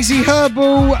Pop. Easy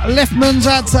Herbal, Leftman's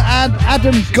out to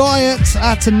Adam Guyot,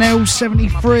 out to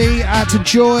Nell73, out to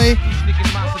Joy,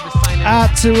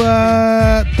 out to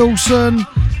Dawson,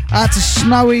 out to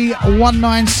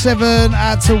Snowy197,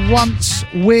 out to Once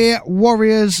We're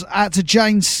Warriors, out to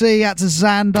Jane C, out to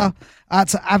Xander, out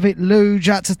to Avit Luge,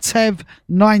 out to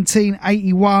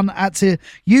Tev1981, out to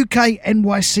UK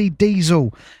NYC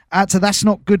Diesel, out to That's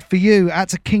Not Good For You, out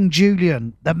to King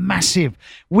Julian, the Massive.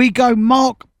 We go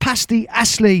Mark Pasty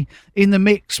Astley in the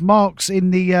mix. Mark's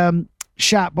in the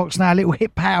shout box now, a little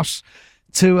hip house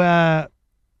to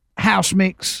house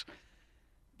mix.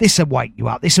 This'll wake you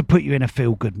up. This'll put you in a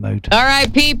feel-good mood. All right,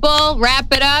 people,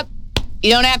 wrap it up.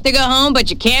 You don't have to go home,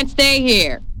 but you can't stay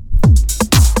here.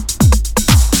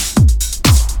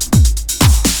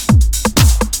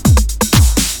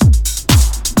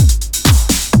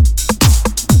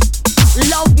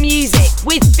 Love music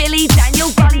with Billy Daniel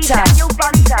Bunter.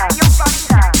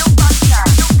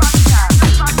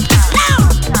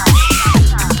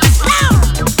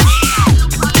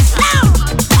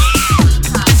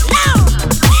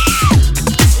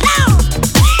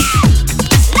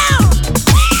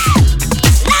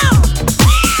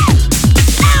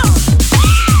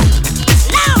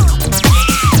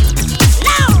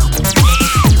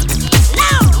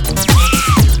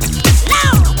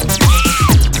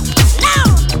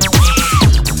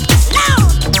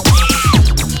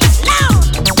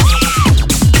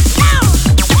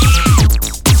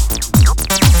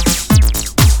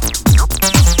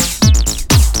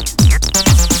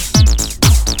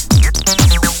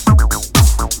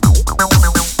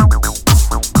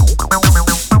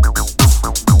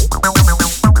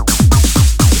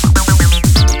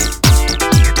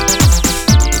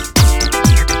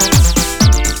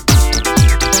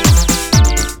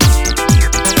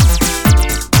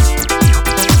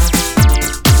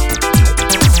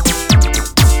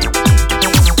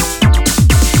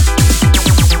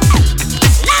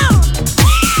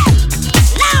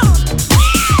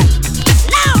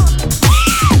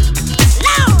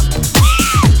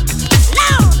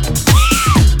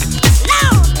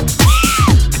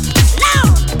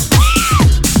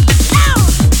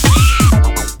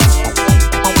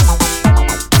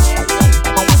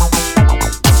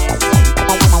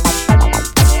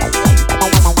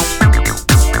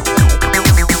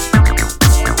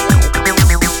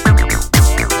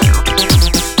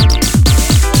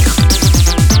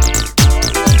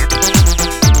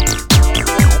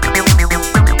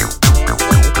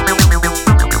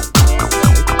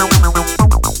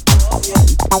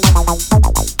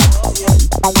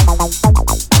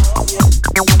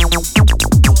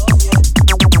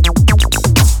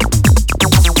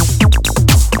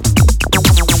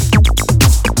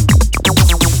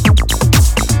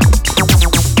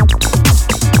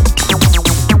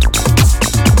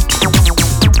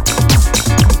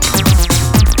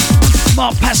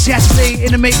 Passi Ashley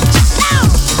in the mix.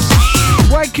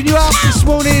 Waking you up this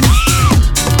morning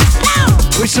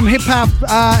with some hip house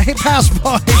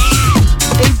vibes.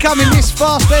 Incoming this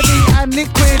Fast Eddie and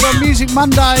Liquid on Music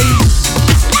Mondays.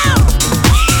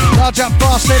 Large up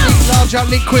Fast Eddie, large up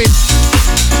Liquid.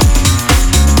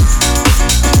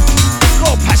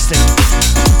 Go on, Pasty.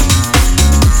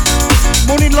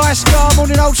 Morning Lyscar,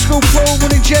 morning Old School Paul,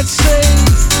 morning Jed C.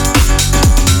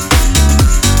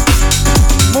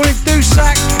 Morning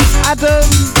Dusac, Adam,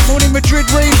 morning Madrid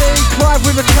Reedy, Clive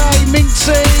with a K,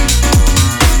 Mincy.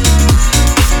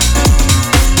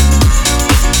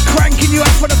 Cranking you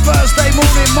up on a Thursday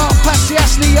morning, Mark Passi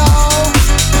Ashley, y'all.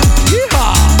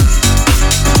 Yeehaw!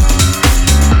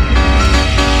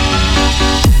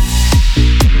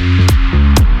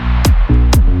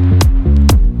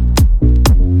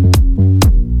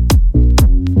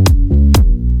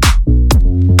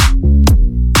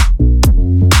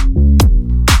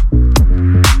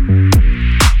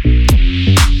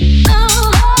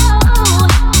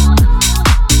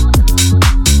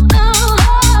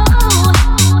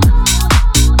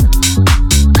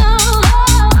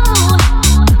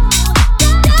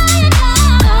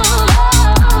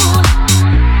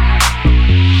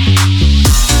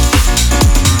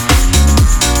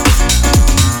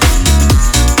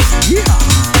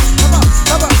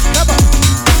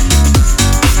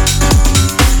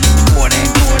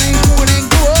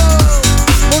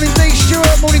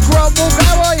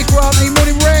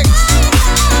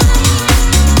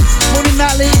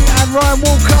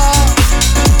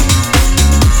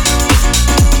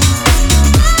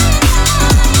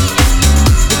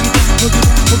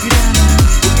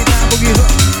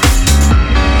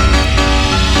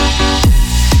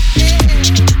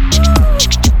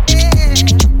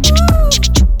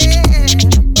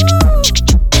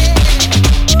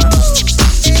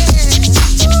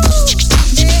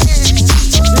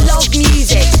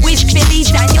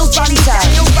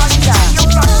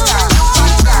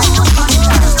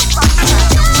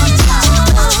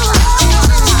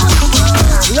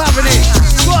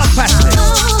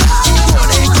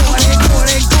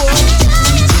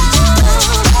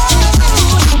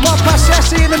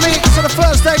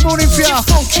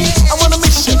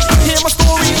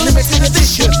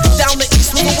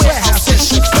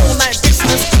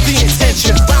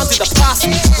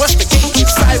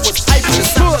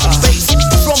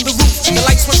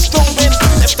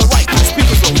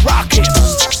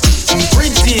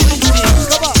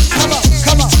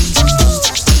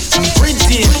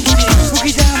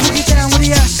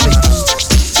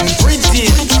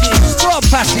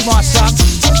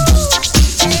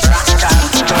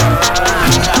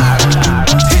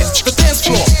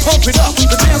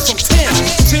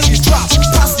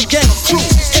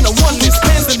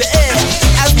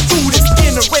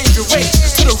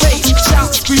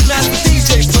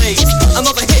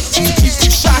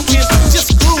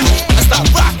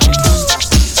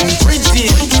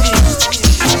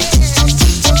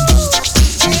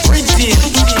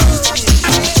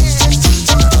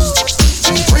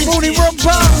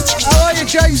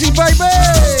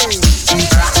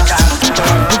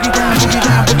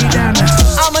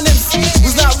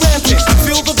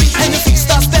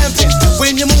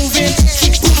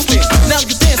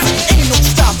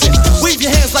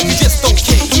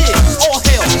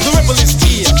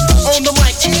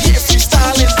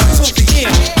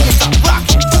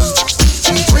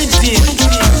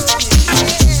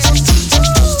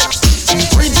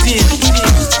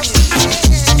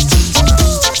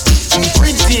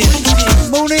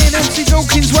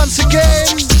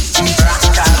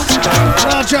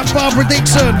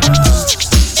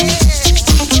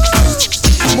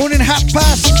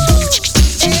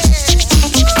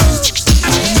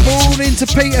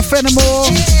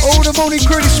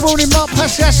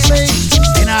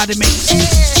 The mix.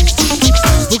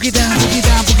 Boogie down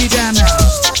now.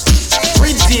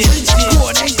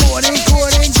 Go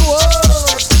on in.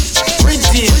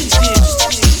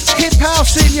 Hip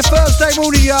house in your Thursday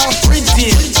morning, y'all.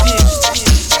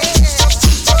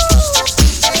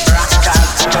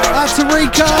 Out to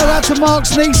Rico, out to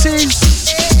Mark's nieces.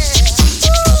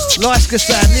 Lyska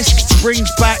saying this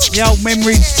brings back the old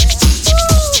memories.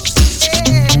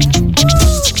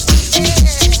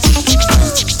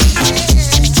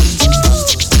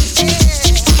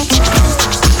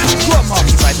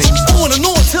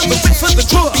 The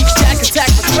drum beat, jack attack,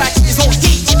 the track is on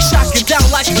heat. Shocking down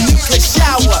like a nuclear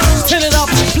shower. Turn it up,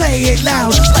 play it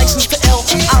loud. License to L,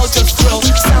 I'll just thrill.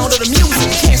 Sound of the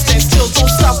music, can't stand still. Don't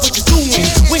stop what you're doing.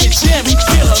 When you're jamming,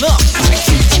 fill it up and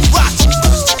keep it rocking.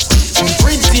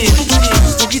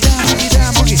 Boogie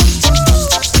down, boogie.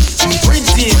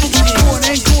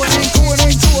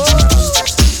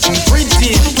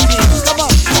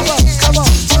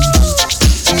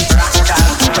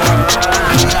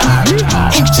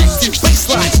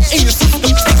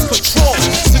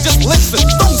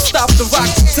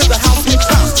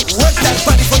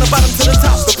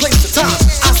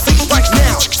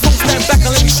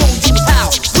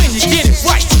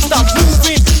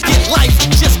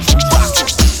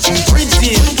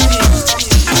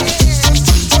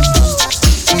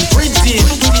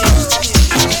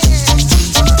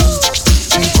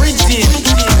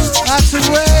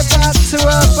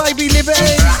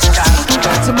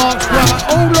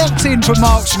 locked in for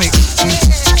Mark's mix.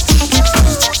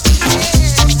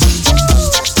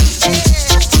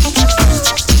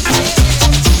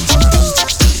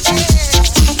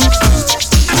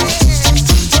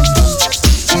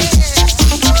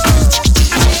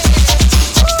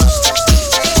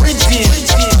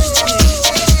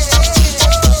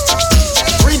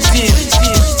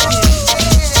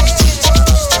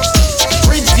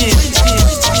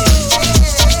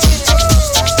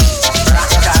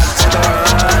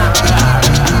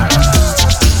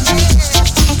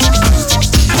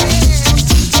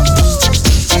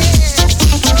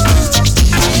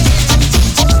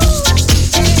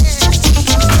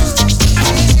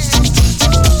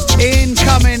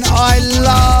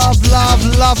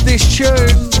 Love this tune.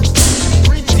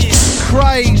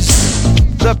 Craze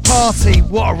the Party.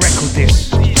 What a record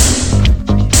this.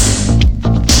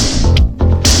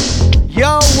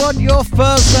 Yo, want your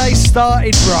Thursday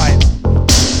started right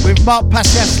with Mark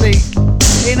Pasiasli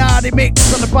in the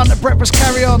mix on the Bun at Breakfast.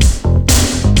 Carry on.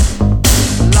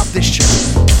 Love this tune.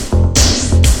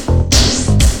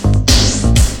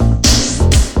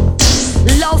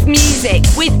 Love music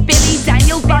with Billy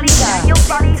Daniel Bunter.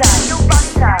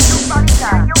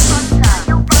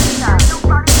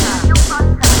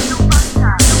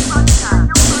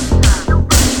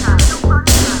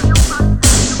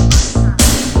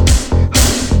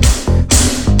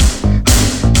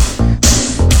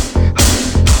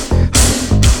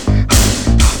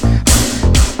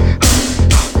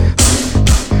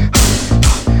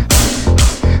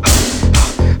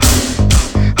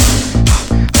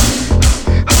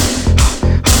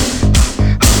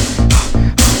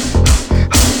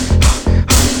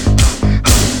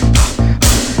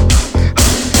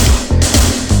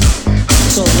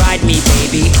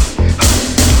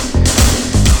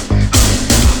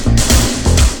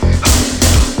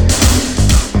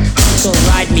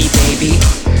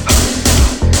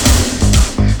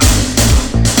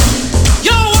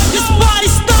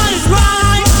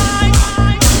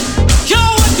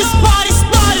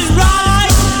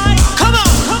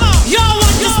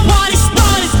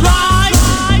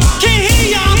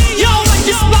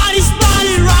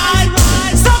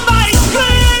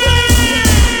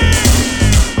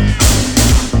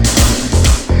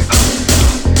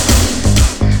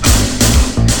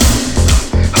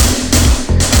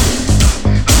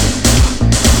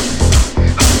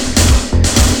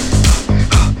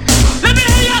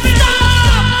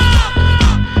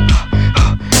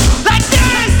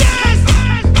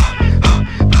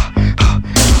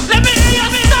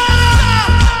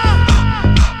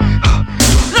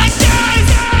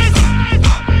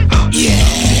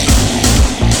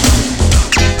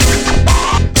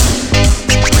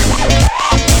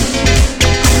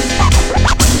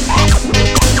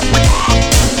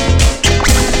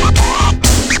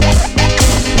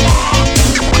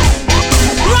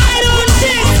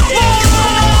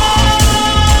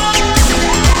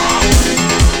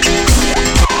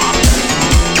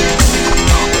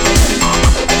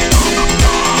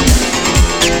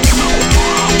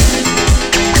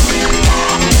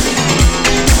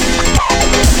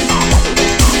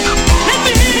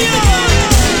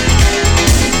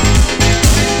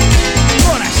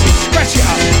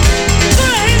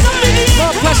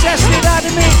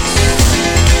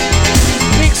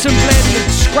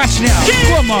 Scratching it up.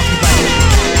 Go on, Marky, baby.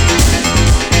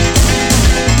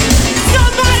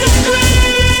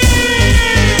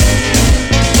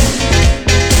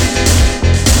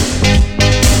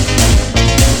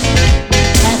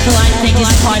 Ethel, I think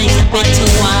his party's a bit too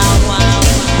wild.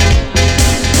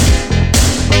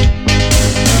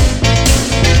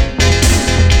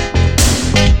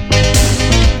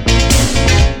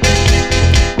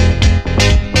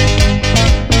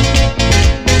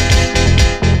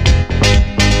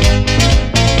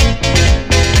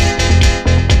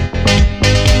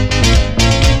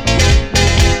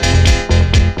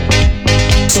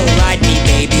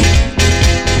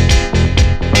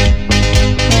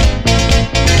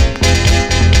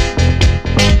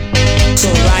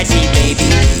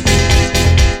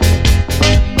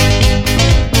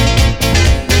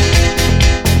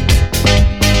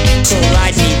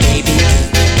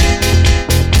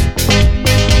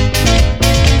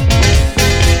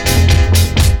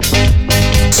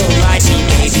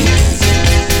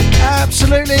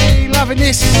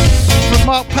 This from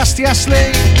Mark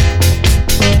Pastiasli.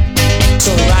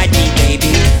 So ride me,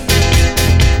 baby.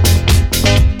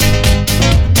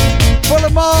 Follow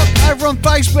Mark over on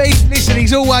Facebook. Listen,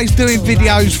 he's always doing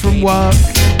videos from work.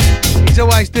 He's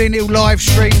always doing little live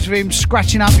streams of him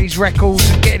scratching up his records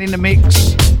and getting in the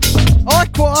mix.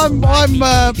 I'm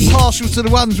partial to the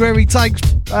ones where he takes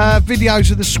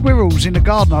videos of the squirrels in the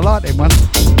garden. I like them ones.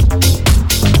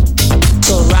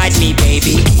 So ride me,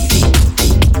 baby.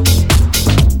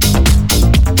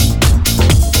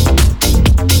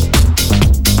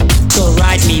 So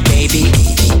ride me, baby.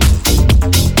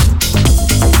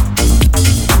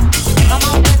 Come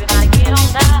on, everybody, get on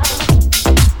down.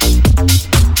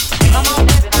 Come on,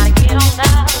 everybody, get on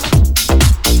down.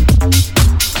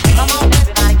 Come on,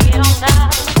 everybody, get on down.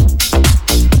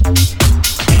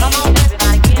 Come on,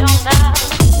 everybody, get on down.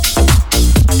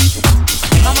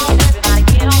 Come on, everybody,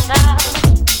 get on down.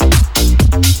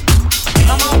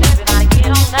 Come on, everybody, get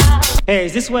on down. Hey,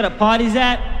 is this where the party's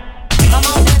at? Come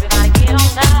on, everybody, get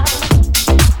on down.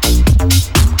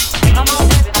 Come on,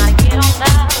 everybody, get on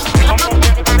down. Come on,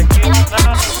 everybody, get on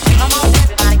down. Come on,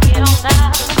 everybody, get on down.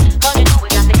 'Cause you know we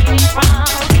got to get it from.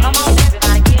 Come on,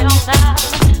 everybody, get on down.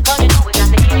 'Cause you know we got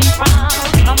to get it from.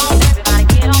 Come on, everybody,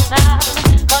 get on down.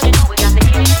 'Cause you know we got to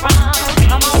get it from.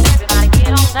 Come on, everybody,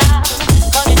 get on down.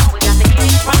 'Cause you know we got to get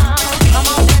it from.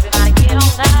 Come on, everybody, get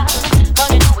on down. 'Cause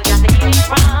you know we got to get it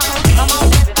from. Come on,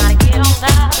 everybody, get on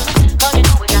down. 'Cause you know we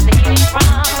got to get it from.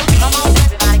 Come on,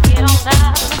 everybody, get on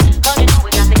down. 'Cause you know we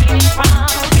got to get it from.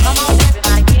 Come on,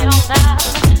 everybody, get on down.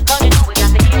 'Cause you know we got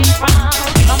to get it from.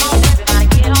 Come on,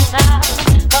 everybody, get on down.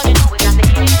 'Cause you know we got to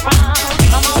get it from.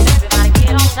 Come on, everybody,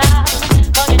 get on down.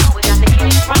 'Cause you know we got to get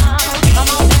it from. Come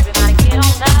on, everybody, get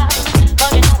on down.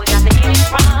 'Cause you know we got to get it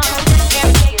from.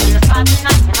 Every day is a spot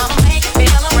tonight, and I'ma make it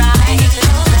feel alright.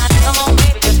 Come on,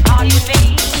 baby, just party with me.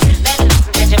 Let it loose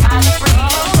and set your body free.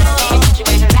 Any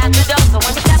situation's at the door, so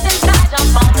when you step inside,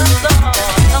 jump on the floor.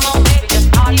 Come on, baby, just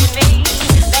party with me.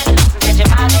 Let it loose and set your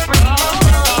body free.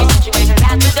 Any situation's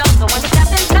at the door, so when you step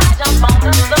inside, jump on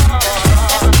the floor.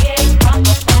 Let's get it from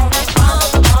the floor, from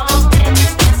the floor. In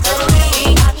this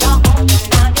mystery, got your own and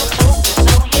now you're focused,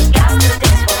 so you got to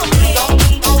dance for me. Don't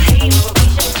need no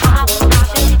hateration,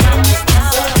 moderation. In this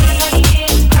mystery,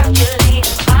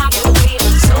 percolating,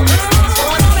 vibrating, so let's dance for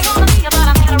me. It's only gonna be about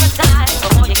a matter of time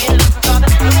before you get loose and start to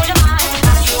lose your mind.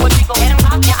 After you what you go ahead and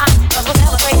rock your eyes, 'cause we'll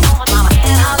celebrate so much, mama,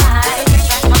 and our lives.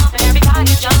 Track pumping,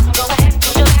 everybody jumping, go ahead and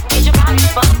push your back and get your body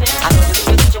bumping. I know you do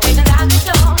your situations out the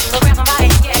door, so grab somebody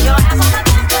and get your ass on the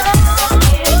dance floor. Let's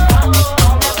get it from the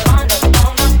floor, from the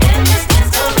floor. In this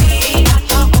mystery, got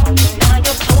your own and now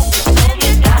you're focused, so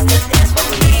you got to dance for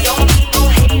me. Don't need no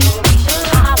hateration,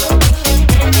 moderation.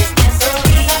 In this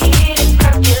mystery, let's get it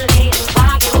percolating,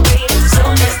 vibrating, so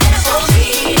let's dance for me.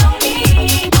 Don't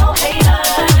need no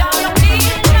haters, y'all don't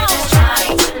need no. We're just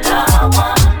trying to love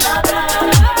one another.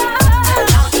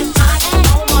 Y'all just trying,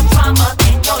 no more drama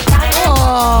in your life.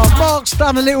 Oh, Mark's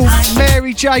done a little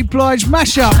Mary J. Blige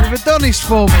mashup with Adonis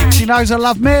for me. She knows I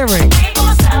love Mary.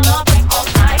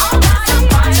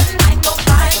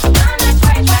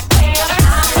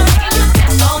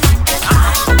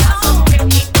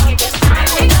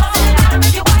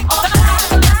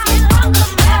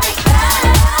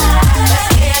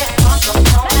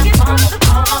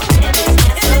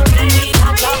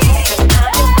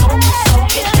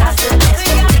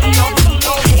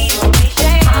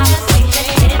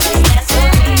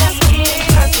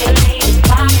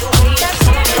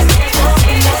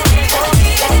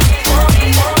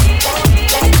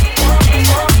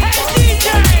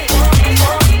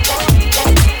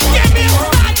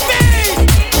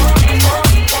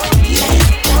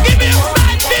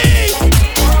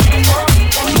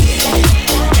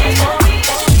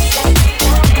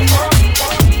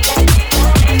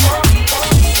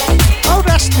 Oh,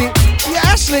 that's it. Yeah,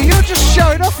 Ashley, you're just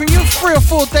showing off and you're 3 or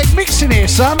 4 deck mixing here,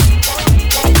 son.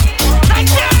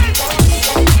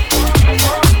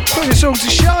 Put this all to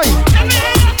shame.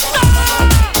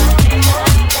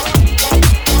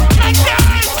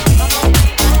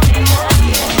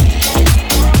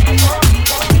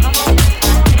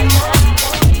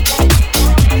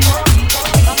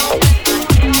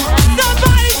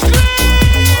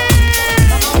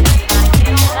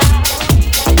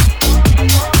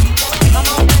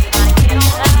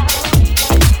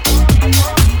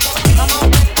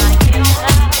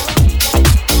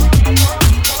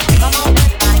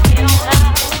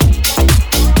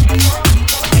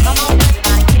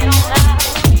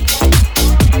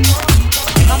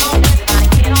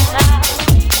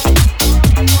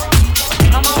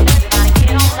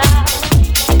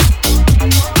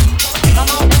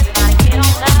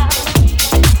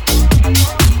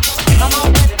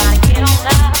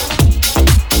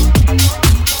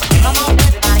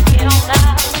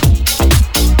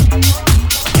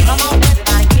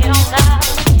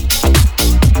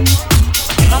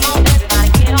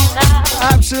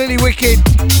 Absolutely wicked.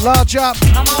 Large up.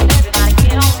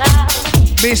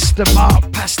 Mr. Mark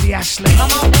Pastiasli.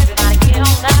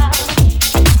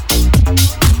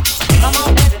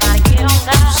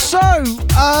 So,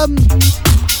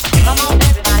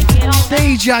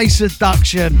 DJ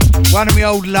Seduction, one of my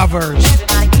old lovers.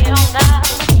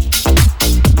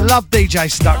 Love DJ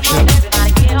Seduction.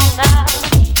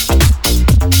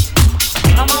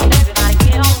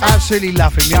 Absolutely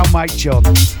love him, the old mate John.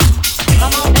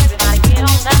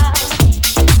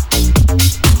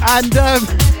 And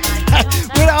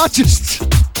when I just,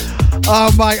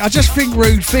 oh mate, I just think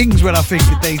rude things when I think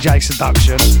of DJ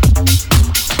Seduction.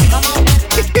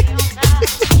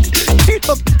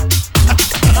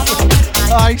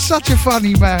 Oh, he's such a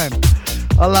funny man.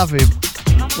 I love him.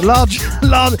 Large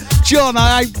John,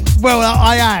 I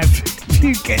have. If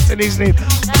you get to listening,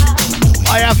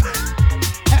 I have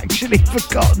actually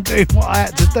forgotten doing what I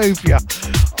had to do for you.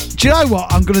 Do you know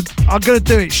what? I'm gonna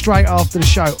do it straight after the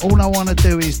show. All I want to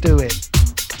do is do it.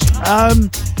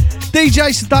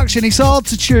 DJ Seduction. It's hard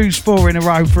to choose 4 in a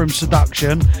row from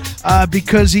Seduction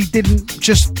because he didn't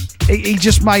just. He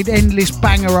just made endless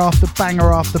banger after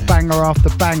banger after banger after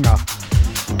banger,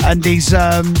 and he's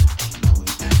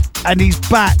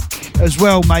back as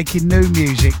well making new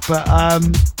music. But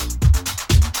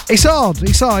it's hard.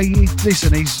 It's hard.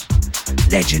 Listen, he's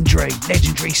legendary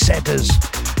setters.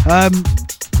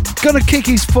 Gonna kick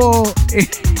his 4 in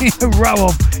a row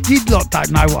off. You lot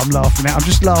don't know what I'm laughing at. I'm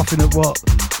just laughing at what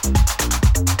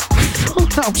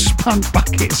old Spunk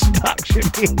Bucket Seduction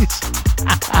is.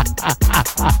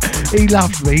 He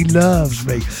loves me. He loves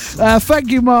me. Thank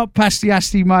you, Mark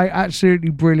Pastiasli, mate. Absolutely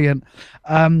brilliant.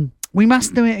 We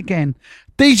must do it again.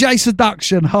 DJ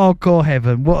Seduction, Hardcore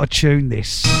Heaven. What a tune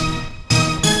this.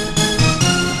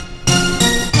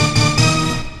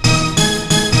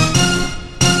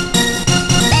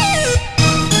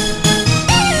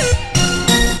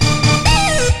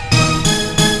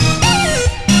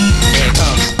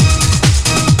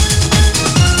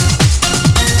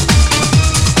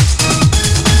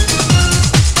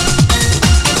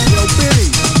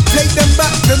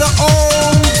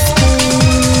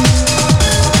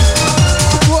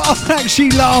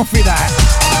 Actually laughing at.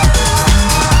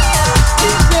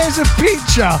 There's a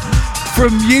picture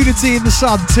from Unity in the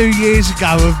Sun 2 years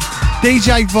ago of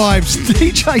DJ Vibes,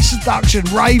 DJ Seduction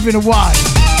raving away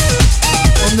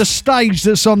on the stage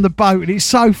that's on the boat, and it's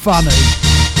so funny.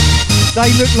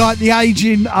 They look like the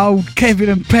aging old Kevin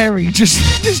and Perry just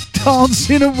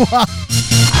dancing away.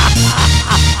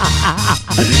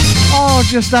 Oh,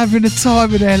 just having the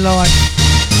time of their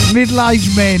life.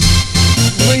 Middle-aged men.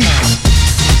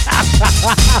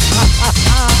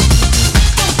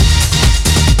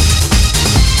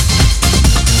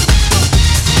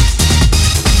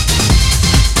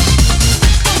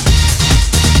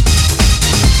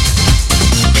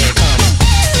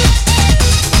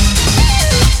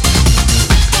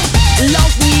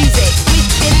 Love music with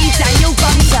Billy Daniel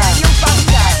Bunter.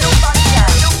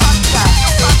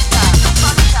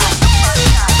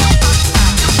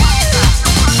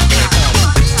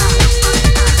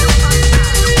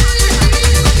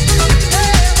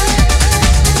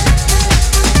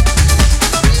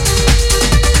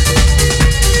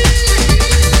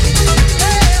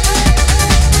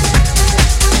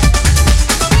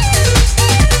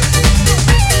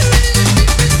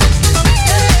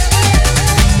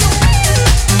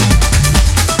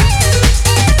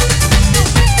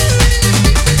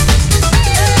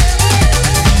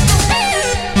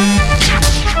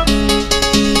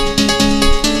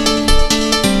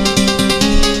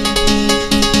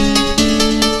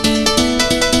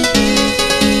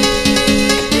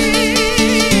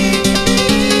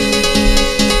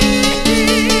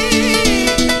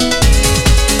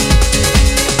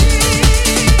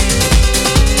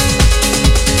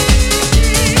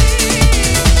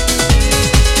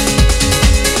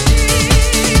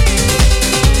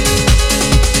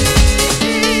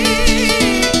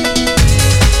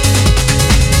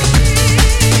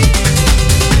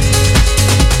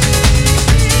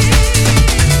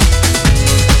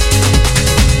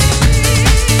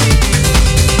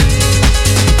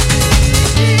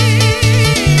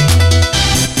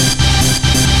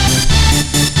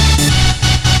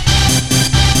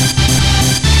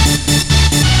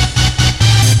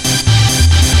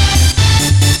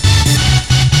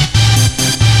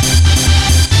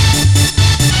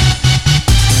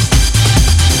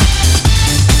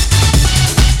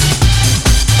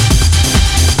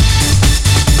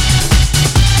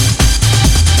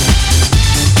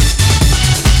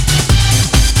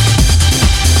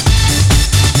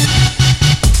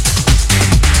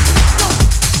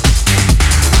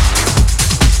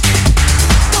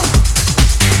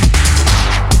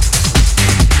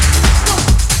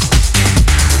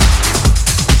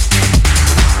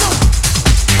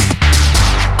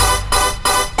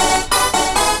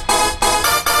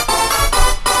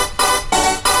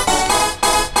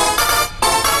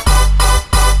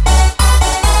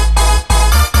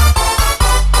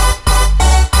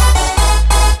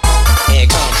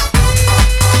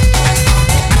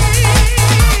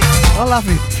 love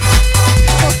him.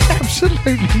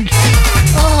 Absolutely.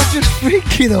 Oh, I'm just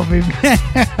thinking of him.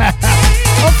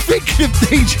 I'm thinking of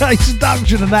DJ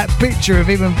Seduction and that picture of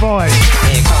him and Vibe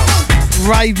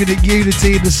raving at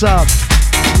Unity in the Sun.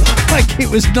 Like it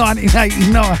was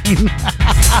 1989.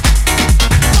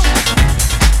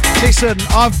 Listen,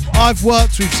 I've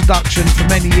worked with Seduction for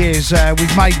many years.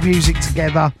 We've made music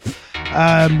together.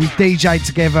 We've DJ'd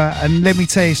together. And let me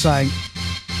tell you something.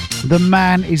 The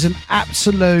man is an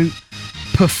absolute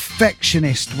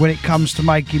perfectionist when it comes to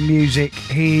making music.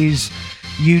 He is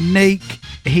unique.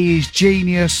 He is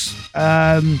genius.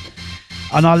 And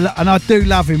I do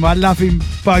love him. I love him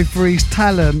both for his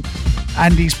talent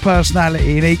and his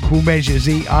personality in equal measures.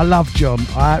 I love John.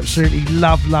 I absolutely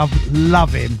love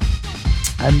him.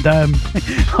 And I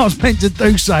was meant to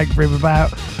do something for him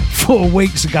about 4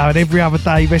 weeks ago, and every other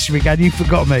day he messaged me going, "You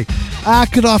forgot me." How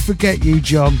could I forget you,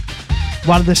 John?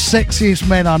 One of the sexiest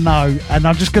men I know, and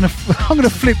I'm gonna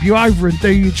flip you over and do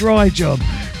you dry, John.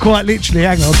 Quite literally.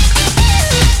 Hang on.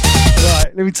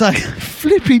 Right, let me tell you,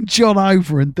 flipping John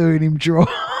over and doing him dry.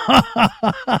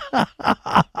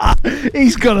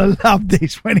 He's gonna love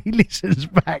this when he listens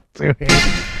back to it.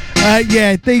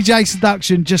 Yeah, DJ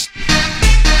Seduction, just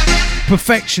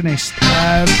perfectionist,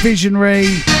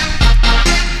 visionary,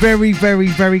 very, very,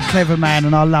 very clever man,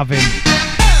 and I love him.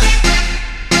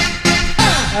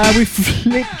 We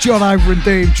flip John over and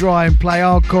do him dry and play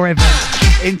Hardcore Heaven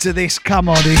into this. Come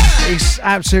on, it's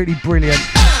absolutely brilliant.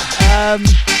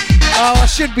 I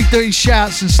should be doing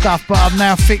shouts and stuff, but I'm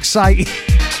now fixated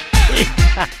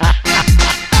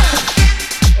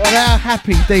on how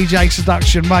happy DJ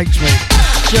Seduction makes me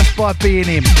just by being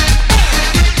him.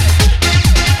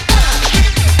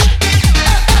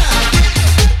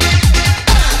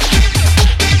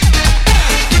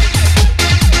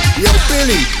 Yo,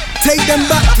 Billy, take them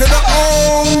back to the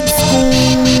old school.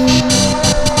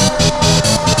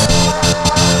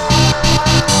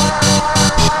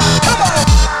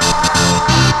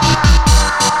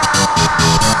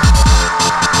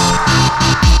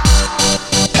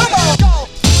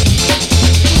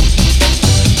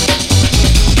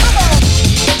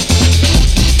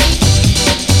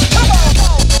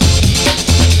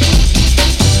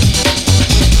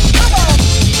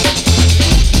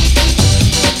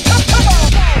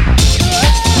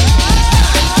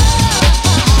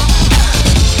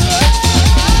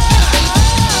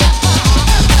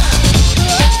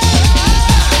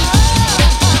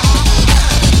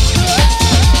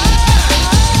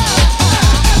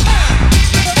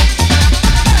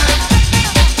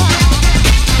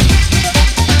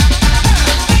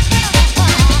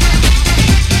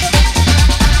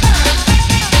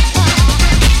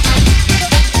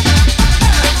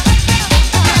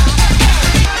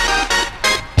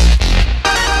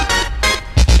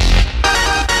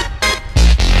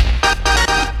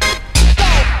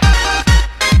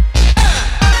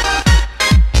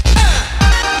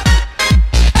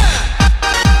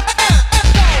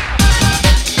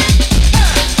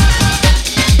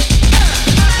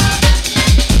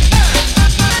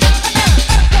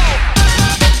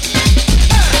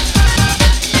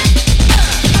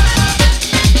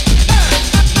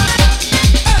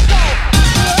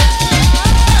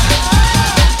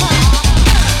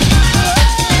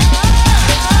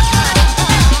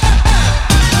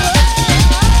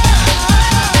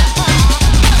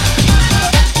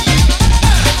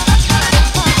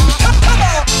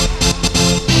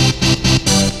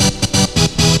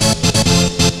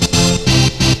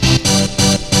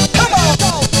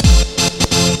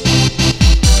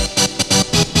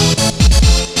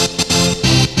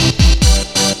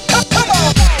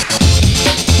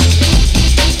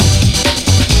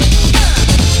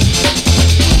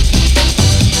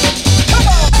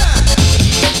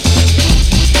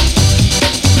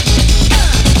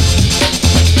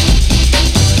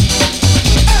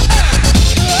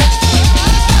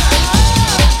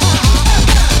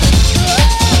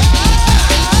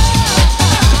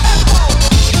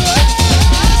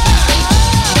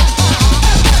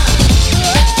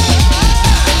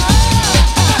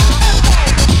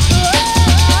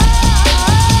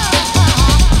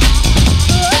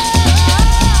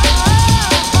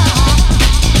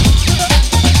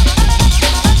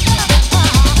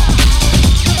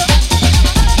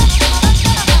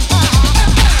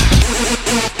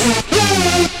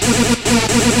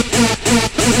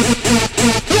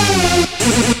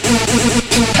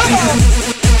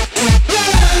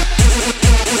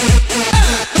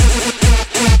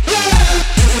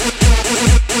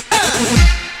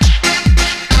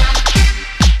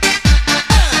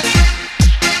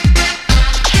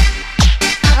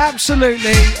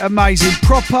 Absolutely amazing.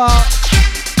 Proper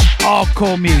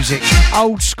hardcore music,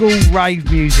 old school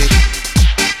rave music.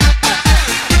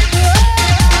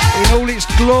 In all its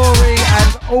glory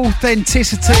and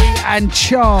authenticity and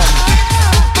charm.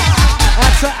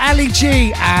 Out to Ali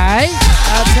G, eh?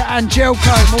 Out to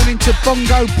Angelco, morning to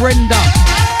Bongo Brenda.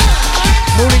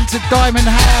 Morning to Diamond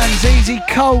Hands, Easy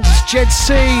Colts, Jed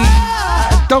C,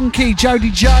 Donkey, Jody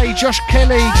J, Josh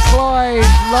Kelly, Clyde,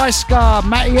 Lyska,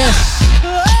 Matty S,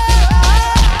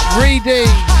 Reedy,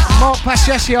 Mark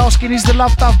Pasiassi asking, is the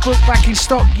Love Dove book back in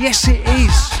stock? Yes, it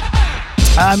is.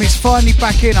 It's finally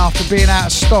back in after being out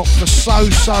of stock for so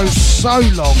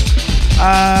long.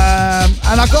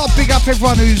 And I got to big up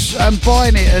everyone who's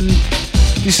buying it and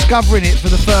discovering it for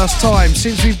the first time.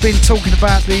 Since we've been talking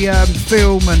about the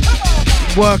film and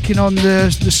working on the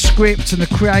script and the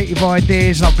creative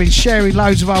ideas, and I've been sharing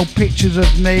loads of old pictures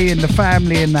of me and the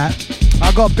family and that.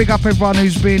 I've got to big up everyone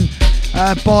who's been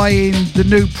buying the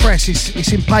new press.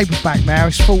 It's in paperback now.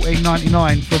 It's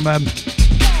 $14.99 from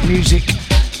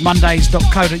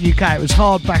musicmondays.co.uk. It was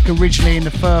hardback originally in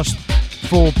the first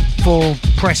four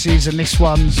presses, and this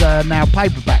one's now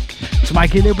paperback to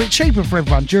make it a little bit cheaper for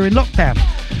everyone during lockdown.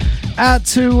 Out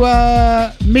to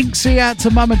Minxie, out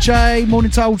to Mama J, morning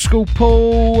to Old School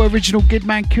Paul, original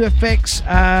Gidman QFX,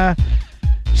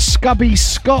 Scubby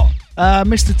Scott,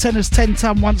 Mr. Tenner's 10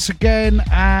 ton once again,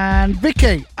 and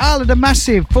Vicky, Arla the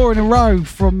Massive, 4 in a row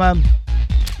from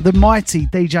the mighty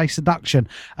DJ Seduction.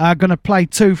 Gonna play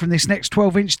 2 from this next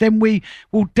 12-inch. Then we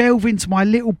will delve into my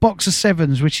little box of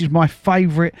 7s, which is my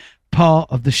favourite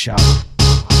part of the show.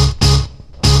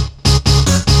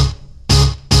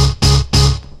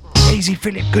 Easy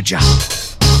Philip, good job.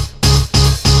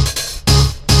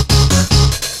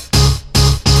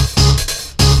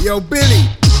 Yo, Billy,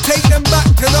 take them back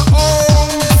to the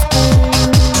old school.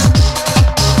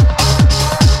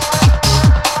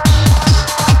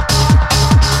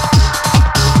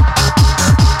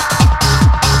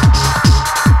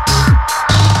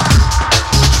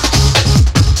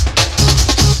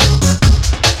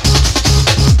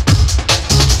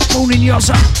 Morning,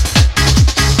 Yozza.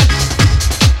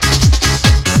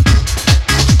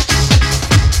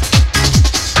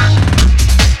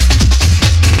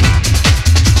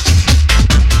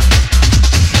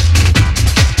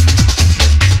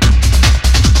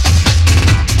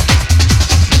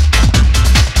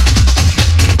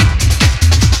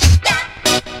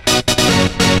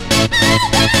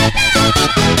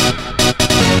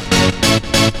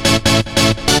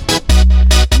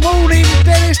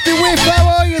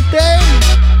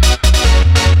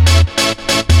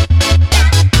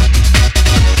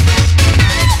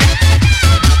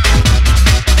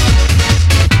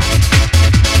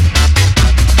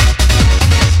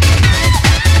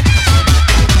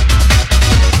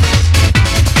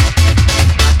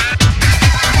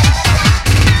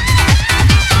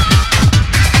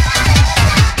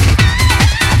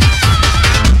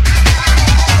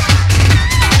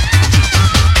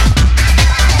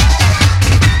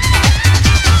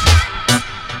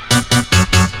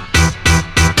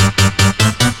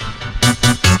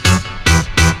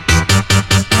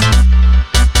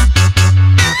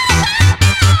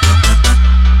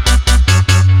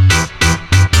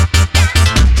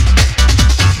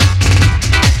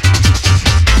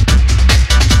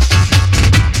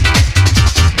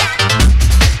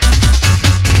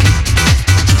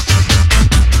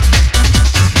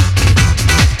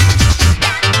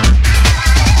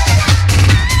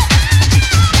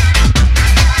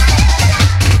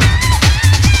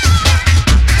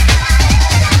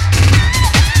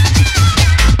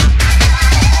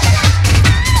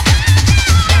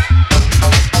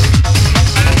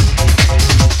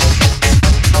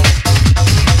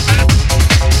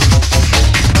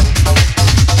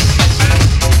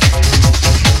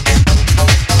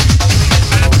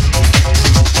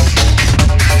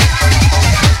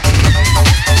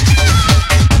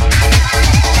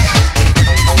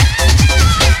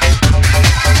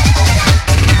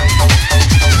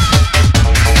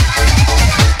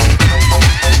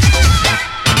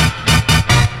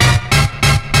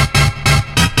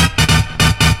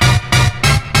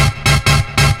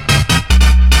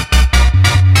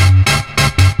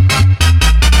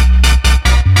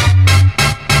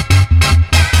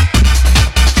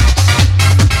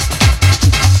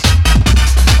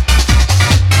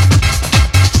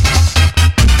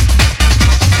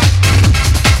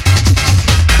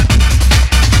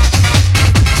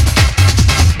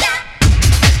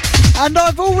 And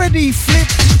I've already flipped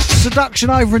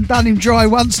Seduction over and done him dry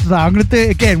once today. I'm going to do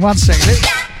it again. 1 second.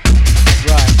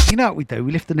 Right. You know what we do?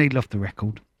 We lift the needle off the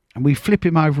record and we flip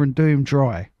him over and do him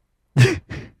dry.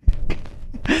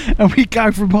 And we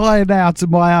go from Higher Now to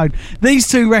My Own. These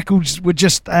two records were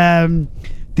just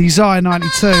Desire 92,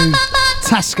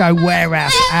 Tasco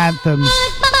Warehouse anthems.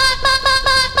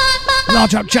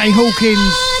 Large Up Jay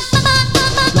Hawkins,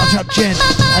 Large Up Jed,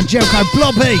 and Jelko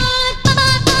Blobby.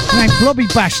 We ain't Blobby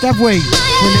bashed, have we,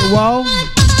 for a little while?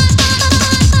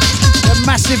 They're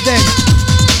massive then.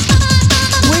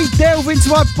 We delve into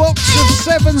my box of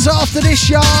sevens after this,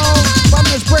 y'all.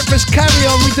 Bunder's Breakfast Carry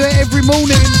On. We do it every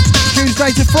morning,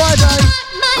 Tuesday to Friday.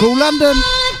 Call London.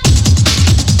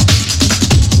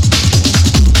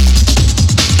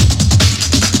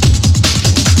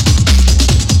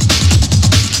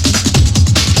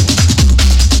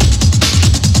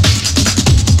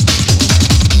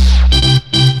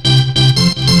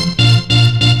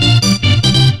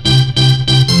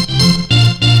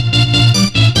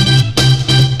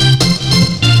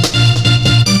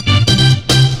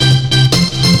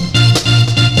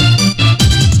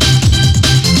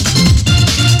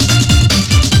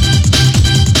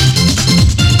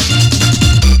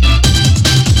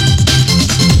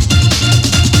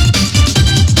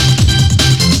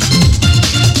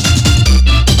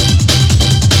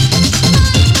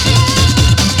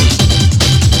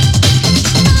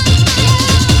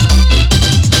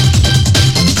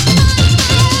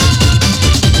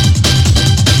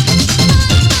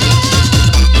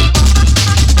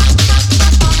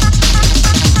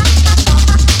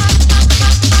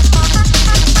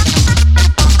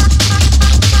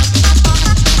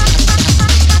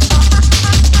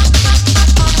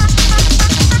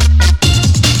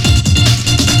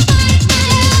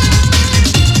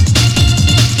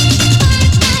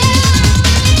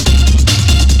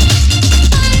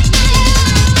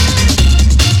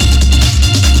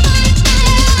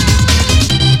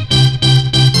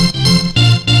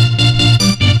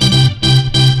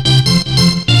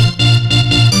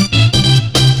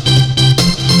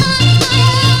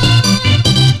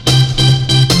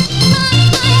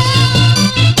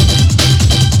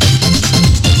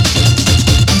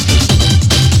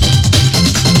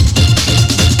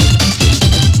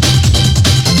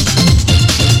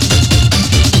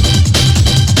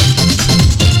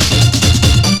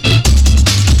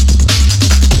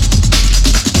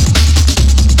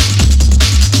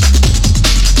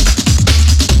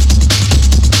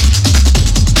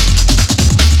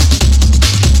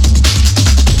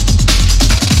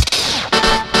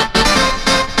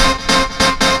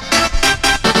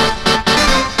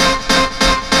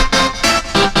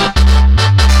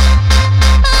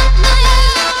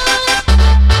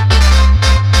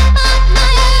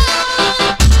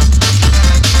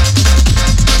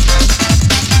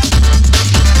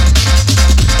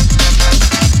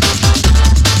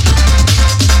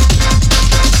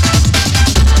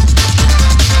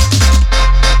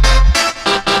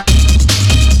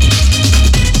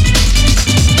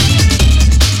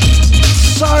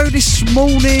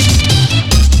 Morning.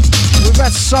 We've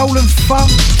had Soul and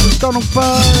Funk from Donald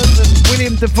Byrd and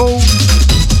William DeVore.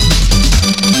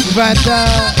 We've had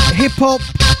hip hop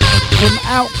from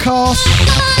Outkast.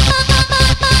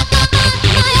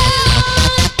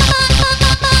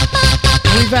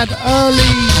 We've had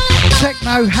early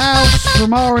techno house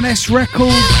from R&S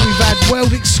Records. We've had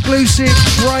world exclusive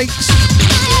breaks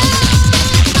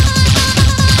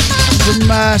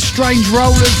from Strange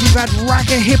Rollers. We've had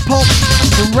ragga hip hop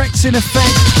from Rex in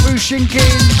Effect,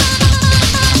 Bushinkin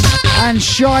and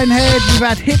Shinehead. We've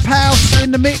had hip house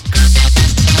in the mix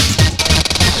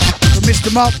from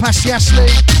Mr. Mark Pasiasli.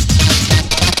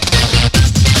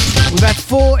 We've had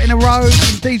 4 in a row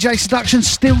from DJ Seduction,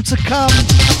 still to come.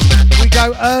 We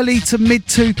go early to mid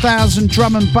 2000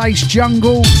 drum and bass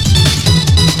jungle.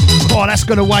 Oh, that's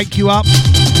going to wake you up.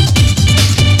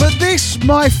 But this,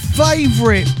 my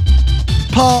favourite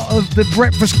part of the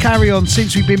Breakfast Carry On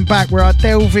since we've been back, where I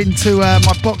delve into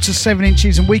my box of 7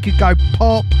 inches and we could go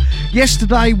pop.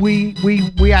 Yesterday we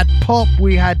had pop,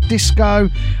 we had disco,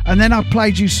 and then I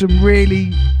played you some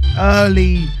really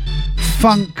early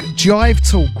funk jive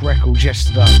talk records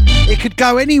yesterday. It could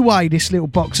go any way, this little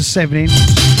box of 7 inch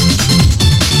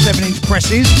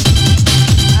presses.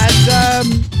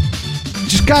 And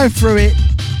just going through it,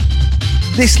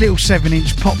 this little 7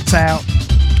 inch popped out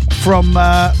from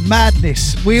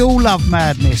Madness. We all love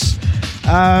Madness.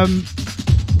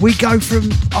 We go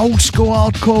from old school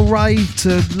hardcore rave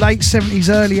to late 70s,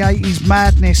 early 80s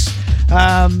Madness.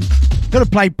 Gotta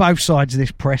play both sides of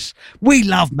this press. We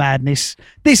love Madness.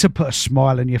 This'll put a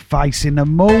smile on your face in the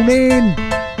morning.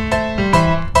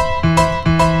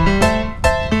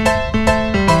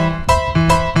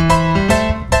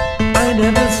 I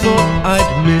never thought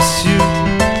I'd miss you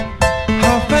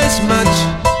half as much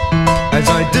as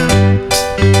I do.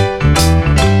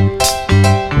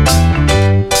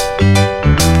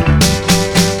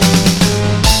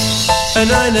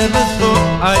 And I never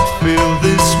thought I'd feel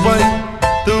this way,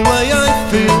 the way I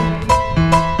feel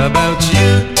about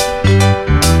you.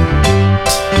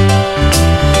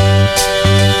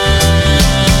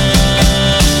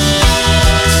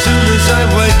 As soon as I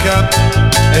wake up,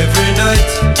 every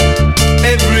night,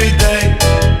 every day,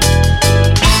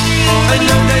 I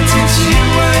know that it's you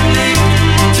I need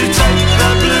to take the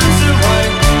blues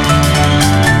away.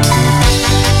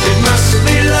 It must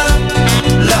be love,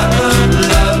 love,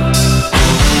 love.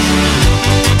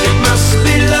 It must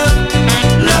be love,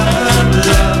 love,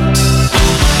 love.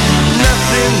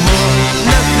 Nothing more,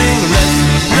 nothing less.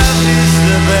 Love is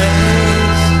the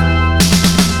best.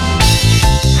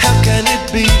 How can it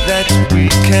be that we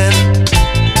can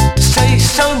say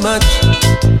so much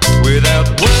without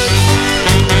words?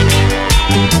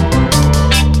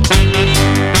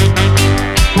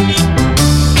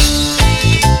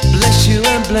 Bless you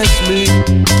and bless me.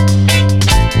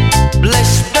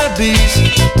 Bless the bees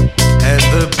and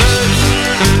the birds.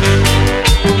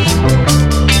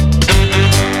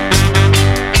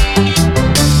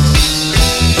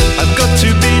 I've got to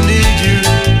be near you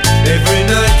every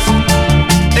night,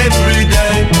 every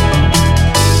day.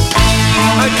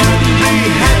 I couldn't be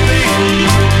happy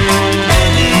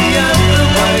any other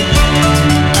way.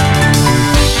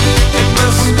 It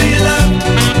must be love,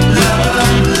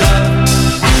 love, love.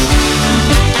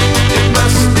 It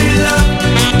must be love,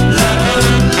 love,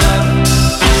 love.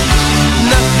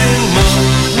 Nothing more,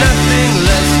 nothing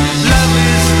less. Love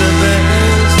is the best.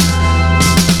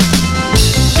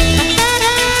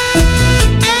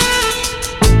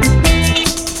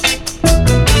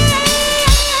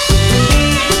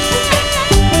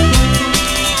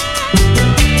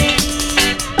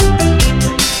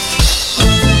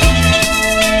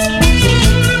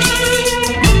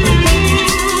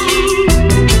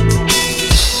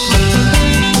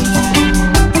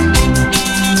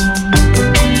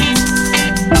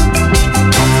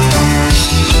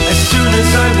 As soon as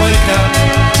I wake up,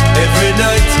 every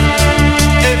night,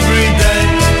 every day,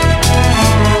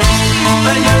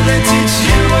 I know that it's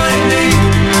you I need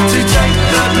to take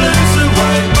the blues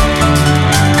away.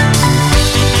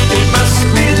 It must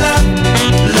be love,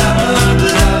 love,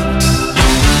 love.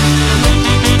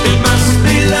 It must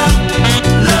be love,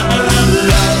 love,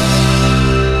 love.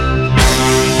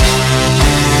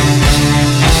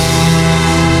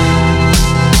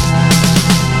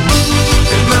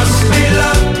 It must be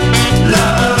love,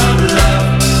 love, love.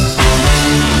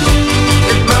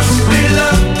 It must be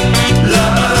love,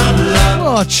 love, love.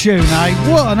 What a tune, eh?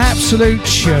 What an absolute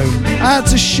tune. Out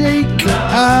to Chic,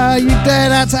 you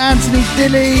there, out to Anthony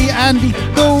Dilly, Andy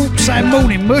Thorpe, saying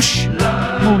morning mush.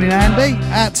 Morning Andy.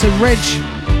 Out to Reg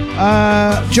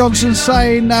Johnson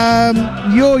saying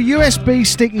your USB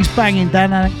stick is banging,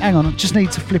 Dan. Hang on, I just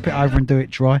need to flip it over and do it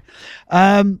dry.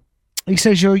 He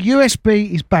says your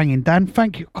USB is banging, Dan.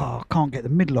 Thank you. Oh, I can't get the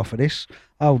middle off of this.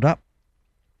 Hold up.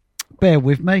 Bear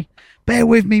with me. Bear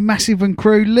with me, Massive and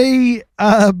crew. Lee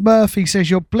Murphy says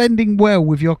you're blending well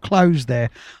with your clothes there.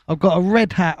 I've got a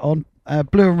red hat on,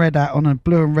 blue and red hat on, and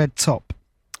blue and red top.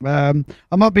 I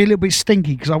might be a little bit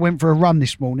stinky because I went for a run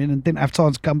this morning and didn't have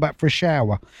time to come back for a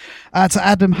shower. Out to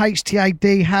Adam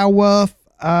HTAD Howarth.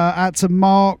 Out to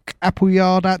Mark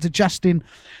Appleyard. Out to Justin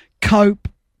Cope.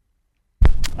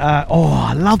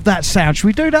 I love that sound. Should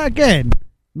we do that again?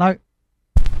 No.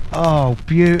 Oh,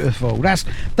 beautiful.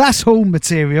 That's horn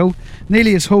material.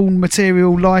 Nearly as horn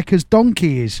material like as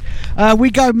Donkey is. We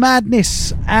go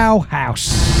Madness, Our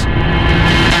House.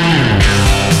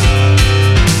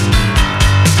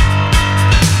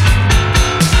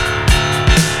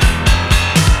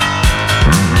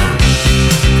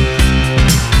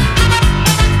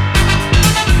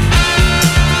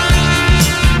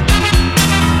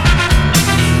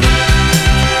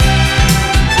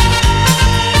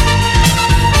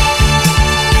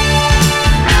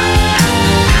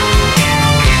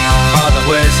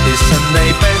 His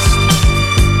Sunday best.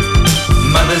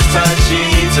 Mother's tired, she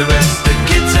needs a rest. The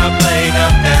kids are playing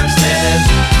up downstairs.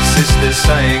 Sister's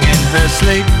sighing in her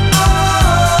sleep.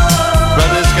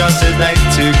 Brother's got a date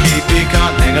to keep, he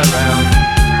can't hang around.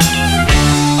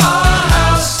 Our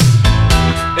house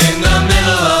in the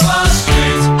middle of our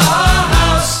street. Our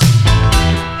house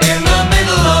in the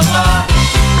middle of our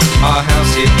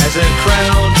house. It has a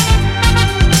crowd.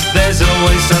 There's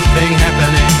always something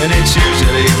happening and it's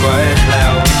usually quite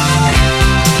loud.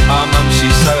 Our mum,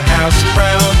 she's so house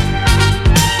proud.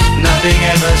 Nothing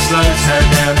ever slows her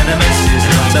down and a mess is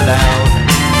not allowed.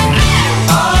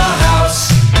 Our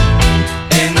house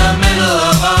in the middle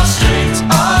of our street.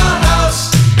 Our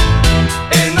house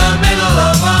in the middle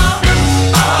of our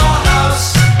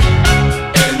house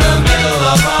in the middle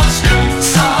of our street.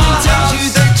 Something tells you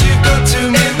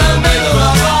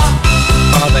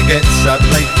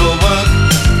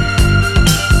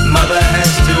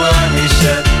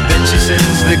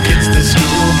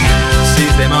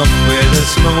with a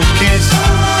small kiss.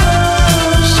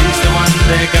 She's the one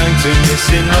they're going to miss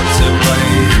in lots of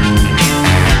ways.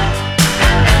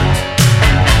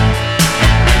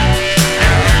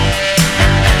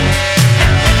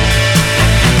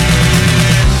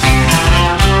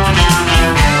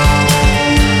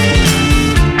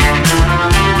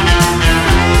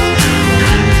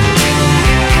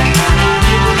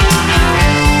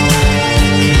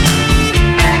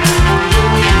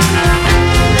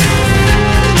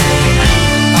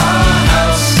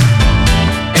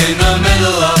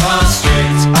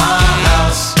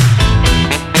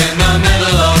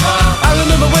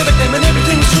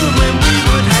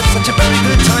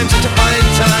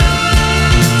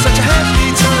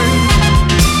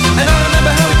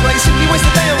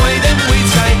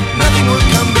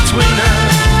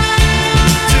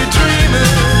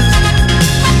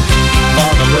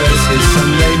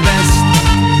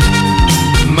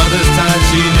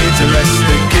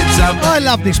 I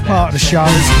love this part of the show.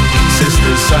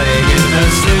 Sisters saying in her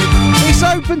sleep, it's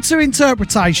open to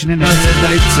interpretation, isn't it?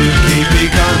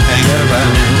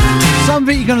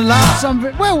 Something you're gonna love,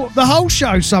 something. Well, the whole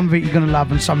show, something you're gonna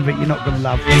love, and something you're not gonna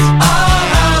love. It's our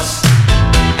house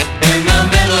in the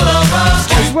middle of our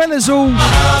street. As well as all,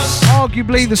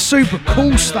 arguably, the super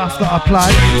cool stuff that I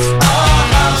play.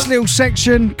 This little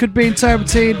section could be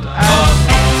interpreted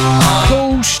as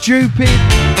cool, stupid,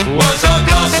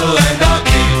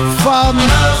 fun,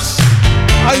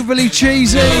 overly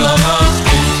cheesy,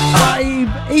 but it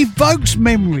evokes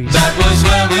memories.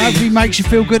 Hopefully makes you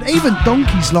feel good. Even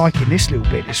Donkey's liking this little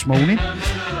bit this morning.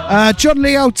 John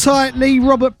Lee, old tight, Lee,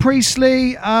 Robert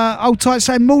Priestley, old tight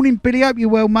saying, morning Billy, hope you're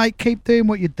well mate, keep doing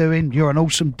what you're doing, you're an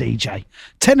awesome DJ.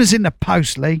 Tenors in the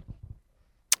post, Lee.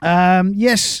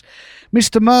 Yes,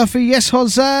 Mr. Murphy, yes,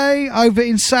 Jose, over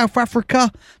in South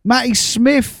Africa. Matty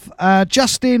Smith,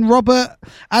 Justin, Robert,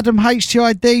 Adam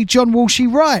HTID, John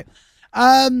Walshy, right.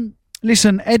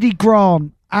 Listen, Eddie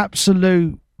Grant,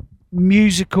 absolute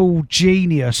musical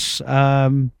genius.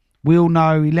 We all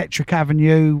know Electric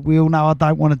Avenue. We all know I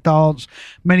Don't Want to Dance.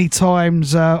 Many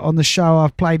times on the show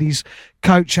I've played his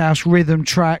Coach House rhythm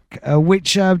track,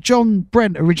 which John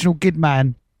Brent, original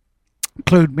Gidman,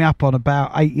 clued me up on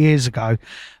about 8 years ago.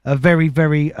 A very,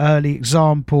 very early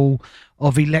example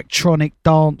of electronic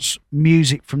dance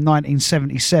music from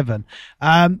 1977.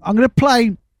 I'm going to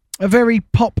play a very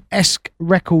pop-esque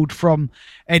record from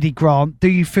Eddie Grant, Do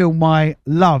You Feel My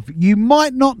Love? You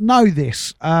might not know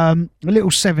this. A little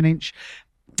 7-inch.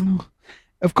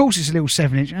 Of course it's a little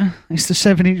 7-inch. It's the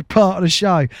 7-inch part of the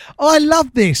show. I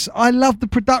love this. I love the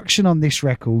production on this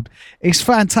record. It's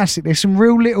fantastic. There's some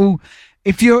real little...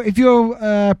 If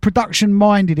you're production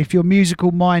minded, if you're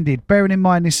musical minded, bearing in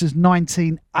mind this is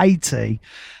 1980,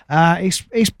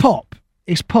 it's pop.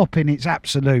 It's pop in its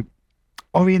absolute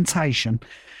orientation.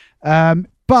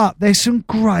 But there's some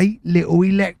great little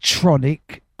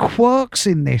electronic quirks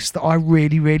in this that I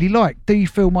really, really like. Do You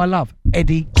Feel My Love?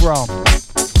 Eddie Grant.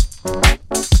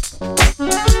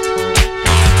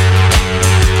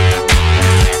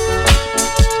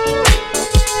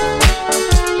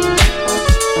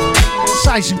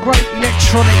 Say some great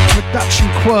electronic production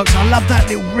quirks. I love that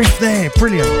little riff there.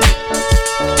 Brilliant.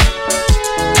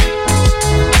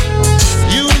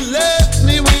 You left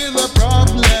me with a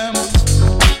problem.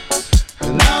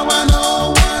 Now I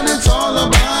know what it's all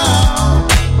about.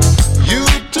 You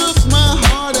took my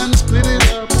heart and split it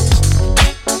up.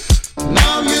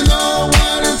 Now you know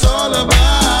what it's all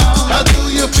about. How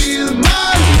do you feel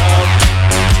my love?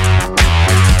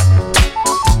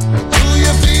 Do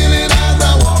you feel it as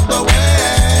I walk away?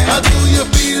 How do you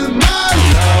feel my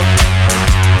love?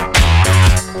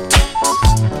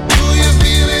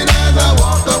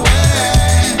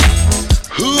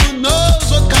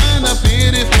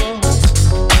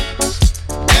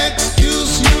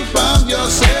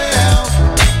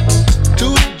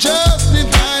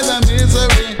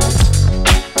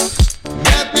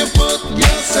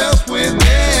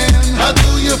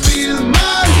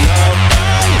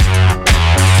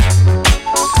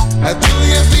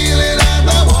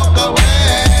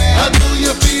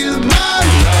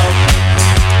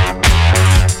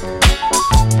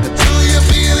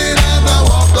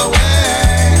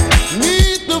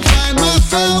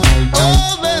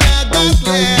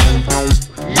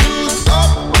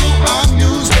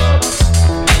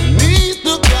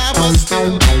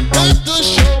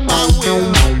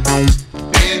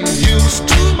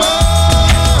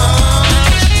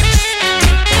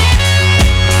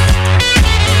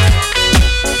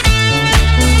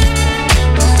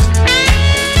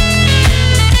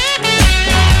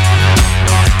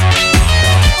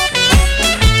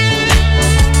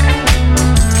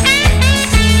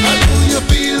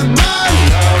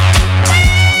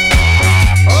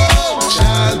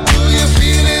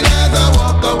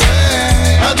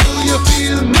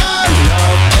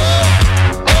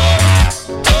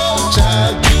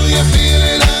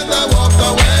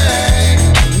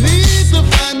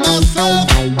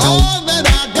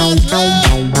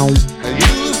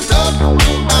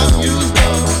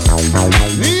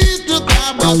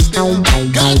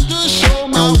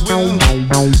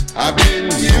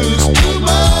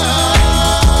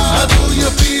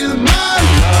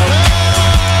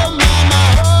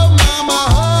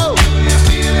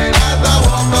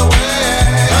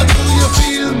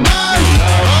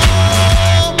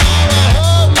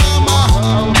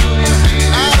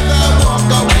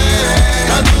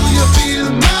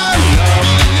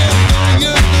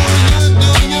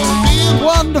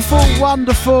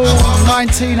 wonderful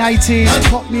 1980s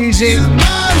pop music.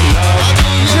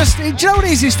 Just, do you know what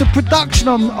it is? It's the production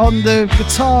on the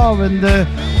guitar and the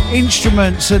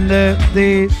instruments and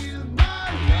the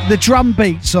drum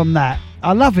beats on that.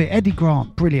 I love it. Eddie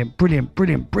Grant, brilliant.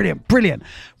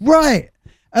 Right.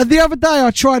 The other day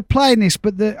I tried playing this,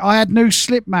 but I had new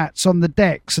slip mats on the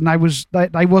decks, and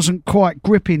they wasn't quite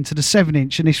gripping to the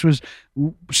 7-inch, and this was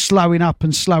slowing up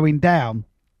and slowing down.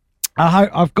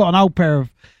 I've got an old pair of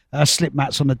slip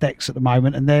mats on the decks at the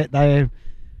moment, and they're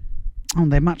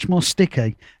much more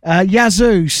sticky.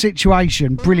 Yazoo,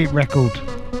 Situation, brilliant record.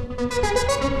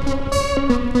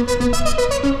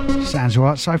 Sounds all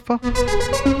right so far.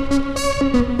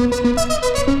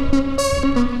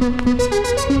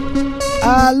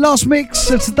 Last mix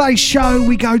of today's show,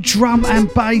 we go drum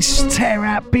and bass, tear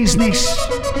out business,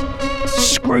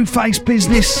 screwface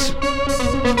business,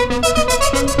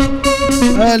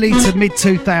 early to mid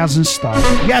 2000s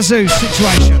style. Yazoo,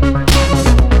 Situation.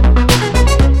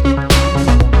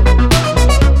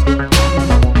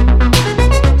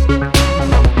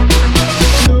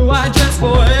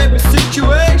 For every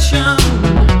situation,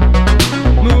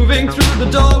 moving through the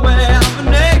doorway of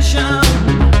a nation.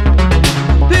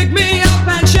 Pick me up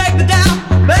and shake the down,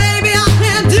 baby, I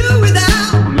can't do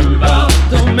without. Move out,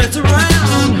 don't mess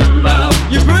around. Move out,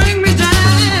 you bring me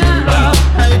down. Move out,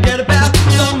 how you get about,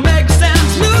 don't make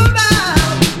sense. Move out.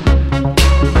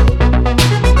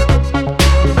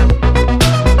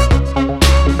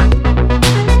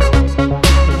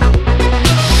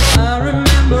 I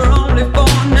remember only for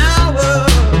an hour.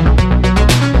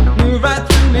 Move right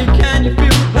through me, can you feel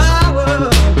the power?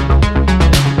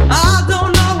 I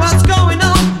don't know what's going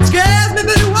on, scares me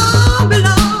but it won't be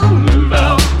long. Move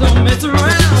out, don't mess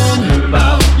around. Move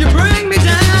out, you bring me down.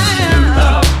 Move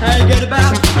out, how you get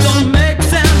about, don't make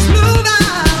sense. Move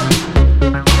out.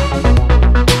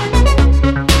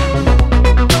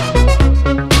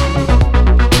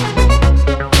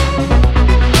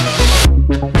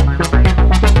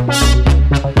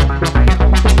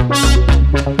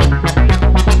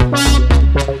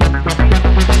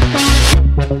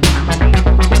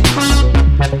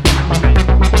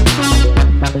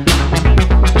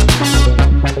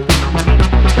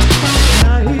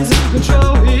 Now he's in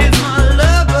control, he's my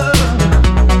lover.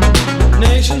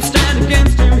 Nation stand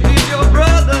against him, he's your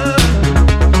brother.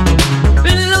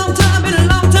 Been a long time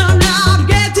now, I'll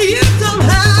get to you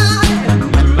somehow.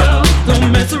 Move out,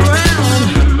 don't mess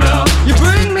around. Move out, you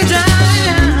bring me down.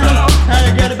 Move out, how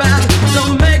you get about,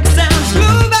 don't make sense.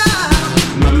 Move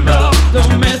out,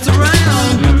 don't mess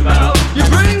around. Move out, you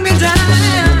bring me down.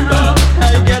 Move out, how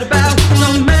you get about,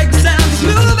 don't make sense.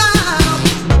 Move out.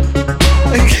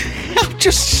 I'm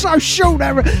just so short.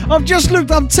 I've just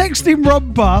looked. I'm texting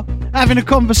Romper, having a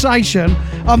conversation.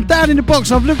 I'm down in the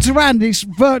box. I've looked around. It's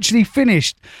virtually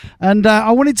finished, and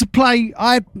I wanted to play.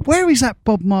 Where is that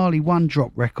Bob Marley One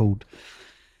Drop record?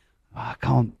 I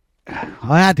can't.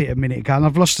 I had it a minute ago, and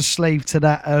I've lost the sleeve to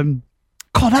that.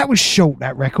 God, that was short.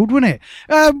 That record, wasn't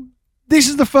it? This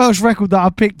is the first record that I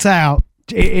picked out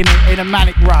in a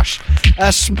manic rush.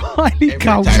 Smiley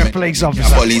Culture Police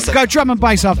Officer. Go drum and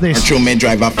bass off this. True me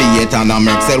drive a Fiat and a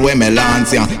Mercel with me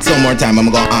lance, yeah. Some more time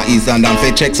I'm going to east and down fi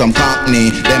check some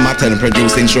cockney. Them a tell them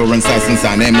produce insurance license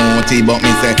and MOT, but me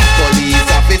say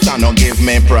police officer no give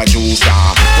me producer.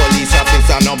 Police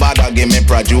officer no bother give me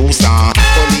producer.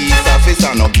 Police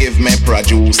officer no give me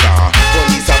producer.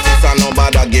 Police officer no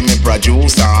bother give me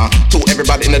producer. To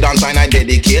everybody in the dance line I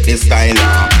dedicate this style.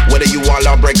 Whether you are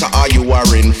a breaker or you are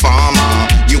informer,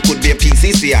 you could be a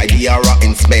PCCID or a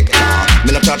inspector.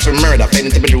 Me not charge for murder,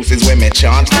 anything produces when me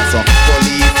charge for. So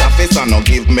police officer no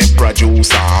give me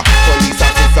producer. Police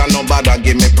officer no bother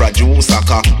give me producer.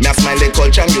 Cause me a Smiley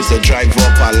Culture and used to drive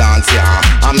up a Lancia.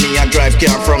 And me a drive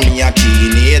car from me a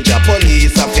teenager.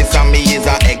 Police officer me is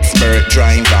a expert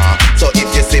driver. So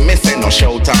if you see me say no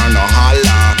shout or no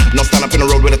holler, no stand up in the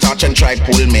road with a torch and try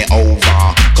pull me over.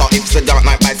 Cause if it's a dark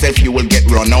night myself you will get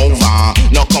run over.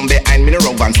 No come behind me the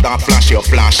road and start flash your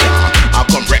flasher. I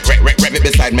come rev it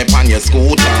beside me on your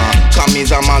scooter. Cause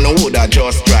me's a man who woulda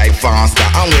just drive faster.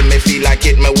 And when me feel like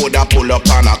it, me woulda pull up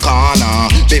on a corner.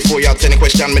 Before you ask any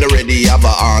question, me already have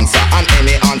a answer. And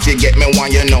any answer you get me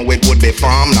one, you know it would be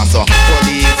farmland. So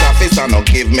police officer no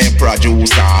give me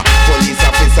producer. Police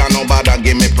officer no bother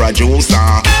give me producer.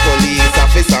 Police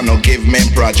officer no give me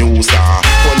producer.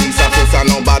 Police officer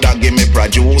no bother give me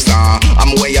producer.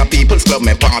 I'm where your people's club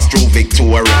me pass through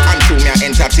Victoria. And through me I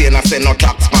entertain, I say no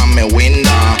tax from me window.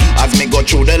 As me go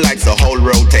through the lights, the whole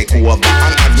road take over.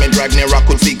 And as me drive near, I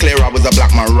could see clear I was a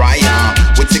black Mariah.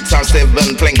 With 6 or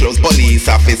 7 plainclothes police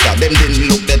officer. Them didn't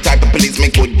look the type of police me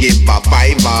could give a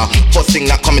fiver. First thing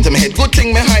that come into my head, good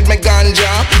thing me hide my ganja.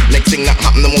 Next thing that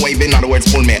happen, them wave, in other words,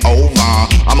 pull me over.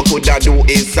 I'm a coulda do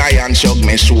is sigh and shrug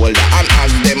me shoulder. And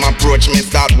as them approach me,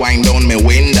 start wind down me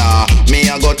window. Me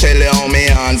I go tell you how me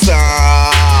answer.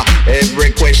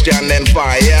 Every question them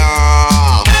fire.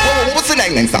 What's the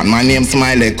name next time? My name's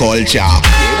Smiley Culture.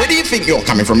 Yeah, where do you think you're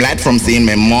coming from, lad? From seeing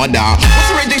my mother. What's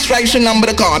the registration number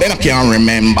of the car? Then I can't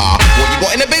remember. What you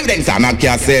got in the building, son? I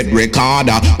can't say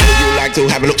recorder. Would you like to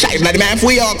have a look? Shy bloody man, if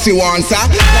we ask you answer.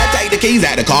 Now take the keys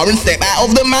out of the car and step out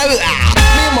of the motor.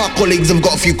 Me and my colleagues have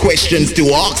got a few questions to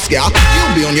ask ya.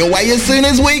 You'll be on your way as soon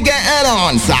as we get an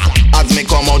answer. As me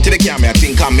come out to the camera, I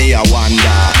think I me a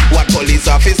wonder what police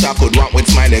officer could want with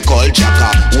Smiley Culture.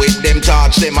 With them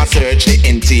touch, them a search the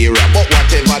interior. But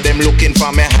whatever them looking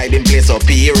for, me hiding place up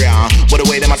here. But the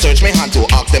way them a search me hand to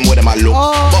ask them where them a look.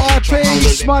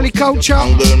 Smiley Culture.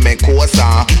 Angle me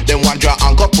coaster. Then one draw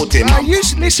anchor put him up.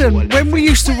 Listen, when we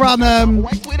used to run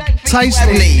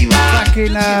Tasty back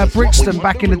in Brixton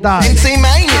back in the day.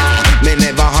 Me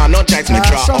never had no chance, me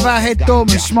try. Some of our head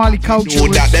doorman, Smiley Culture.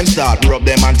 Would that them start rub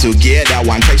them on together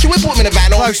one time. Should we put me in the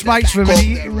van? Close mates with me.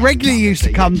 He regularly used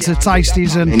to come to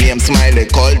Tasties and name Smiley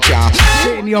Culture.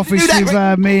 Sit in the office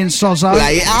with me and Sozo.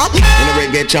 Like up in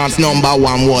the reggae chance number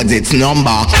 1 words, it's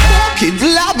number. Kids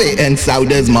love it and so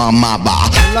does my mother.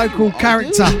 Local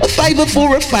character. A favour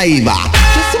for a favour.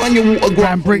 Just on your water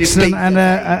Grand Brixton and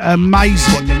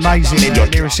amazing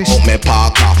lyricist. Me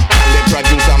Parker.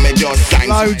 Producer me just sang.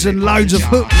 Loads and loads of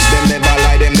hooks. Them never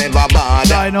lie, them never bother.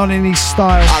 Going on in his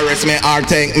style. Arrest me or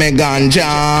take me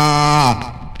ganja.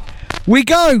 We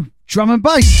go. Drum and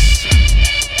bass.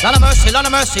 Lot of mercy, lot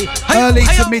of mercy. Early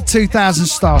to mid 2000s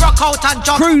style. Rock out and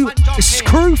jump. Crew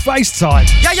FaceTime.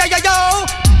 Yo.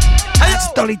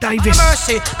 That's Dolly Davis. Lot of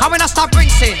mercy. Come in and stop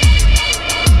rinsing.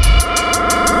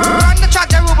 Run the track,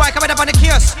 the rude boy coming up on the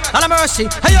kiosk. Lot of mercy.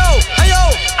 Hey yo.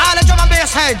 All the drum and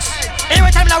bass heads.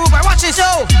 Every time the rude boy, watch this,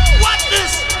 yo. Watch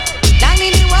this.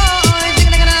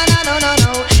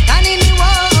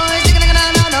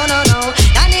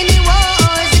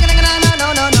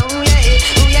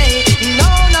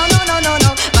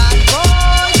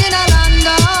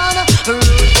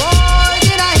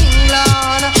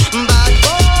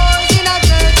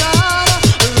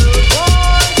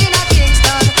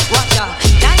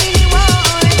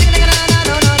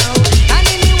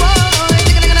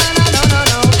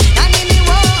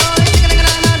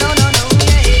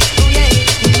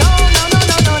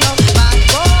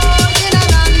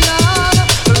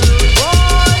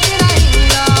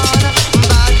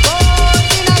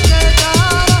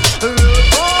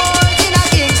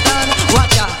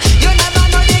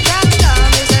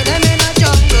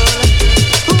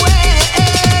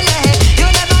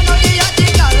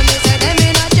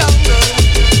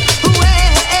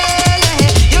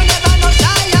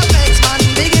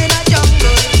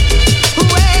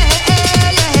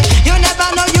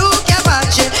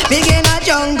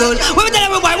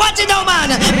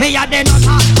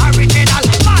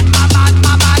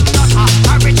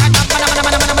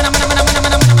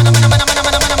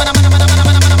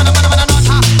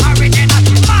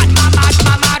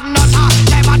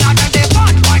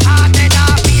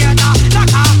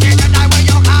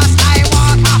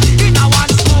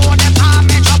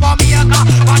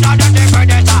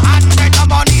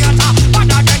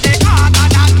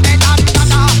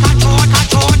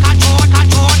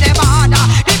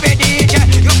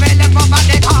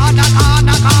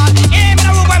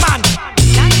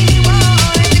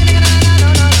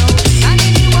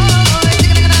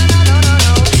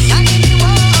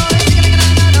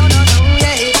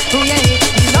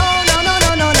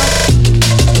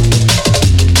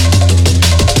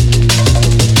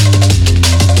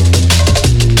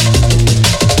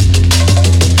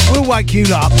 You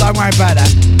lot up, don't worry about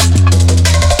that.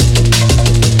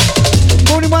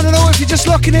 Morning one and all, if you're just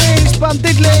locking in, it's Bun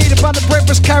Diddley, the Bun of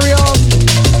Breakfast Carry On.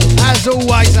 As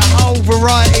always, a whole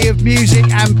variety of music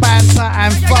and banter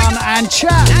and fun and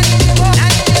chat.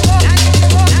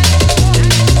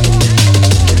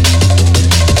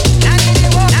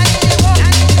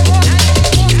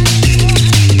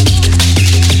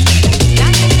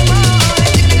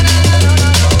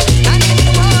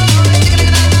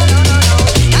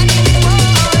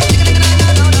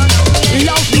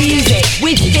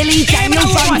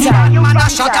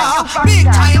 Big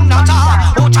time nutter.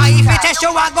 Who try if it test you,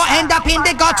 I go end up in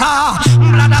the gutter.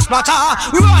 Blood a splatter,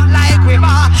 run like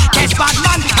river.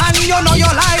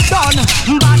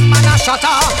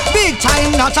 shutter, big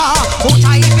time nutter. Who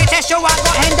try if you test you, I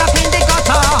go end up in the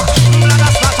gutter. Blood a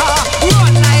splatter,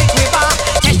 run like river.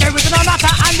 Test the original nutter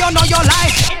and you know your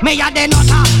life. Me a the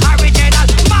nutter, original,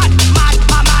 mad, mad,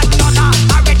 mad, mad nutter.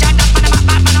 Original, mad, mad,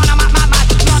 mad, mad, mad, mad,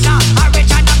 mad nutter. Original,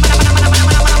 mad, mad, mad, mad, mad, mad, mad,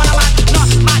 mad, not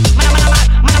mad, mad, mad, mad, mad, mad, mad, mad, mad. Me a the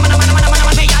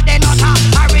nutter, original,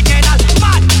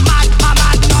 mad, mad, mad, mad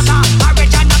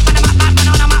nutter. Original, mad,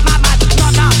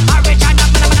 mad, mad, mad, mad, mad, mad, nutter. Original, mad, mad, mad, mad, mad, mad, mad, mad, not mad,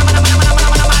 mad, mad,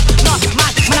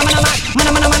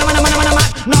 mad, mad, mad, mad, mad, mad,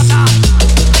 mad, nutter.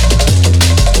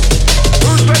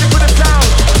 Who's ready for the sound?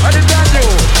 I did that you,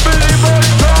 Billy Boy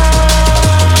Talk.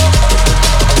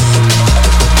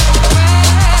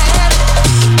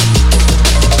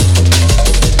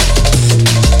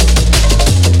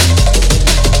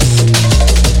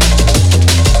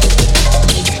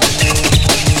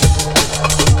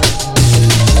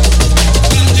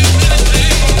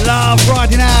 Love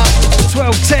riding out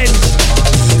 1210s.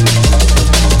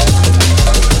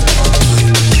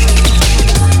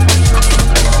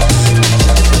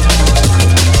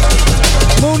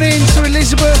 Morning to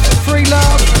Elizabeth, Free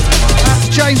Love, out to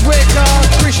James Whitaker,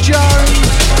 Chris Jones,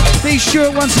 D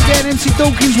Stewart once again, MC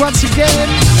Dawkins once again.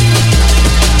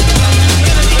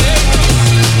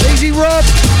 Easy Rob,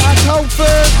 out to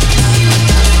Holford,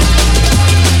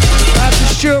 out to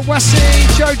Stuart Wassey,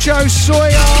 Jojo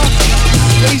Sawyer,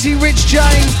 Easy Rich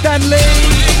James, Dan Lee,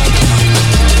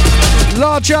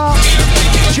 Larger,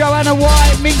 Joanna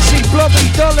White, Minxie, Blobby,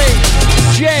 Dolly,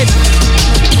 Jed,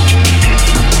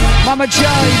 Mama J,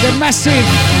 The Massive,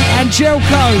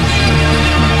 Angelco.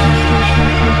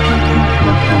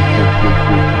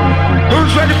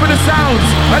 Who's ready for the sounds?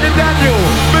 I did that you,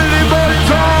 Billy Boy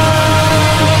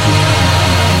Talk.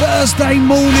 Thursday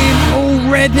morning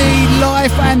already,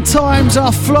 life and times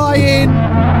are flying.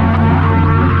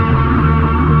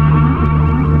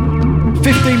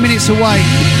 15 minutes away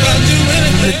from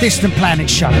the Distant Planet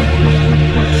show.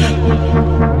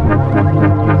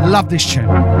 Love this tune.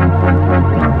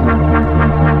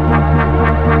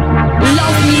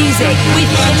 Love music with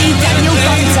Billy Daniel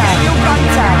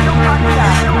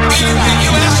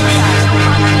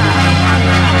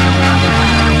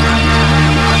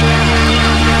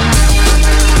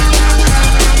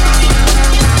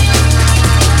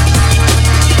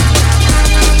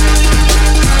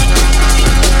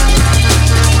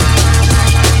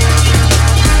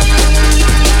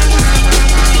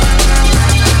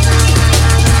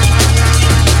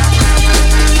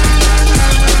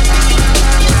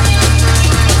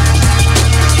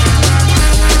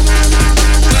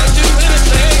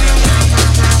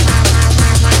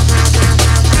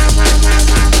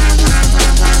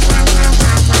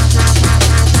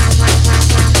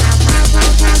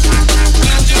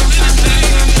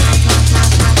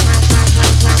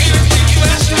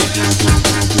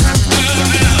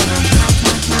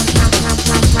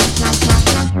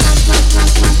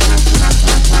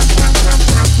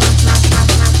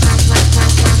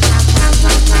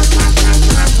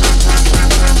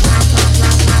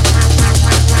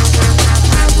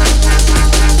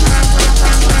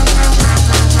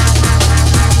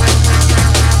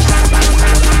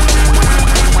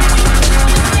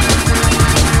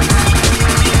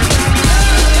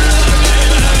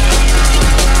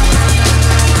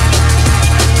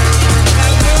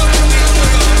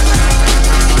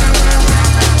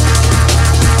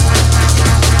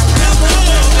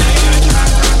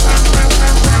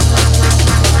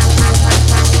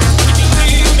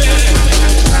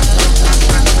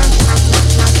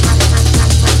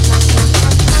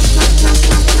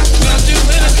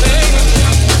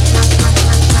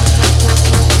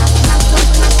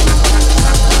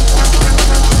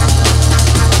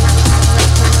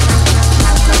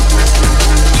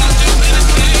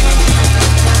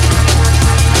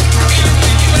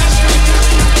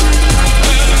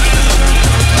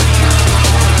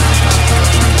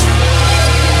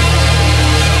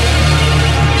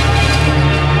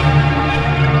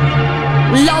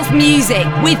music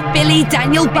with Billy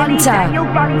Daniel Bunter.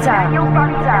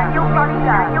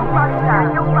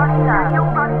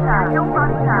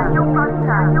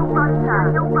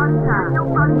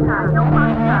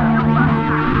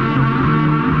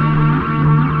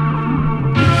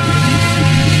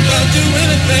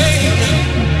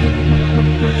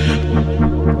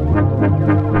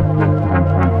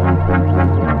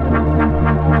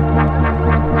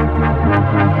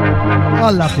 I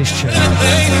love this tune.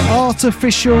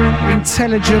 Artificial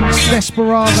Intelligence,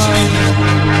 Desperado.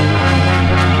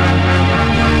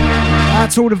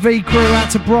 Out to all the V crew, out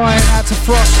to Brian, out to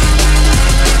Frost,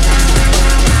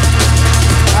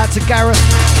 out to Gareth.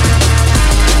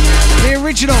 The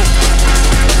original.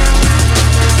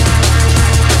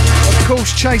 Of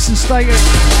course, Chasing Status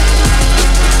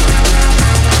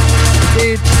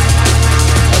did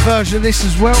a version of this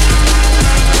as well.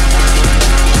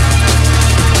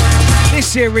 This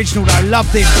is the original though,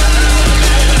 loved it.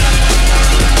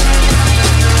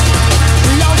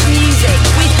 Love music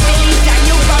with Billy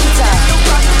Daniel Bunter.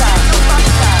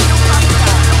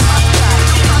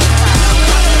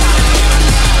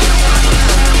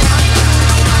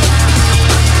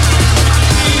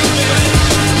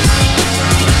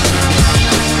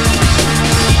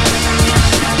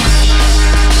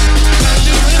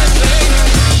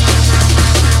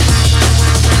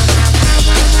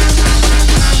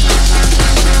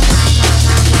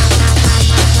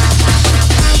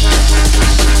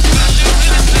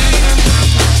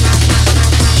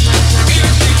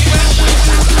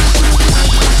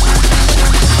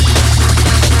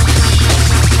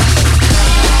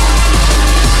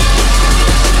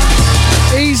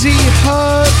 Easy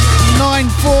Herd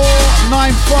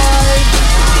 9495.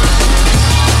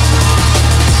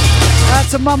 Out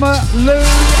to Mama Lou,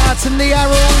 out to Lee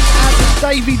Arrow, out to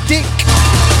Davey Dick,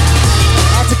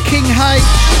 out to King Hay,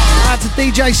 out to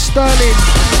DJ Sterling.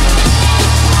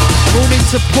 Morning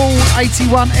to Paul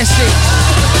 81 Essex.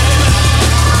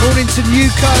 Morning to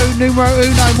Nuco Numero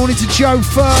Uno. Morning to Joe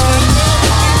Fern.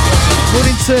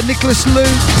 Morning to Nicholas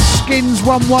Luke Skins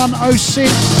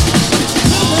 1106.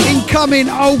 Incoming,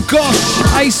 oh gosh,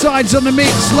 A-Sides on the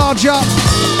mix, large up,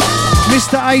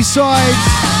 Mr. A-Sides,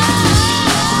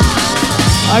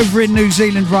 over in New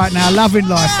Zealand right now, loving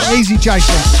life, easy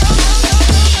Jason,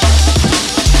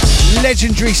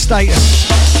 legendary status.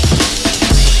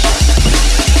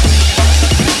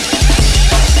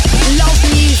 Love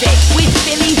music with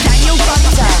Billy Daniel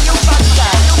Bunter.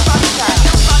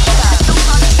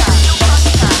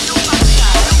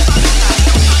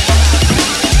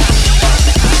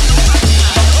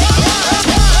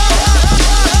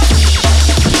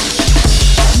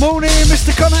 Morning,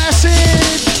 Mr. Connor Acid.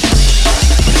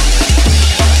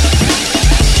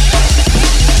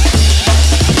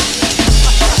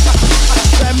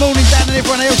 That morning, Dan and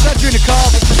everyone else. Out in the car,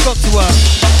 but just got to work.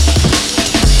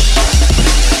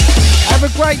 Have a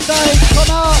great day,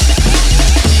 Connor.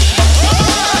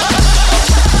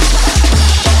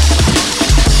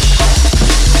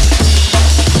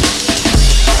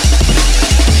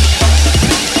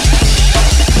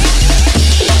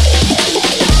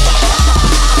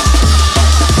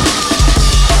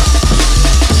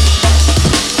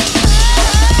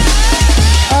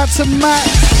 To Matt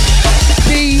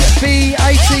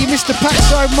DB80, Mr.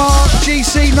 Paxo Mark,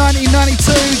 GC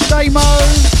 1992, Damo,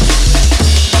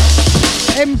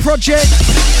 M Project,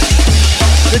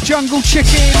 The Jungle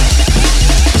Chicken,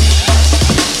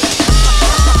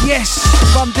 yes,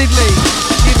 Bum Diddley,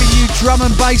 giving you drum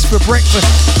and bass for breakfast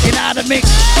in Out of Mix.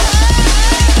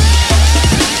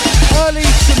 Early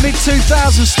to mid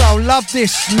 2000 style, love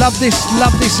this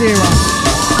era.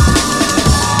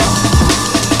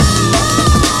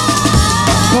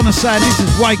 Connor saying this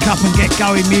is wake up and get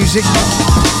going music.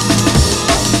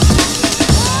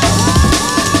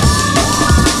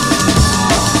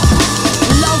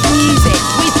 Love music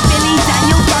with Billy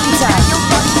Daniel Bunter.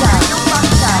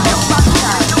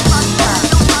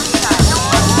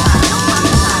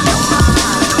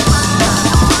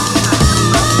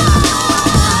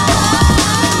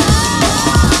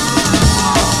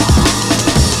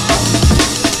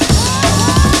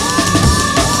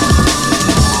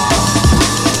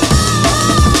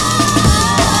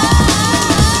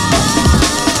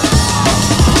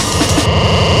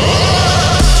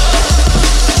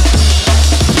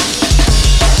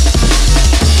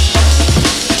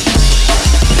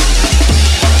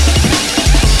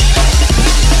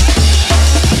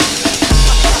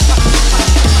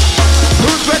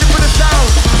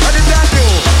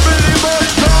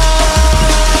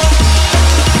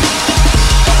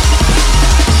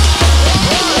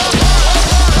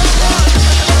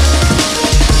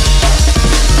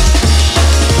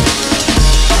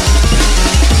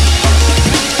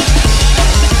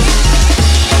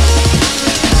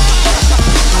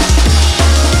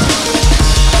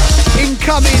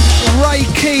 Ray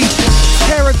Keith,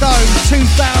 Terradome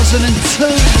 2002.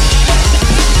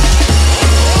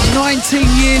 19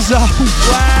 years old.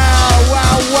 Wow.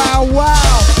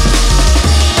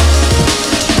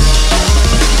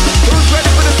 Who's ready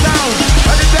for the sound?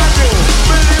 I did that do.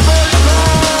 Billy Boy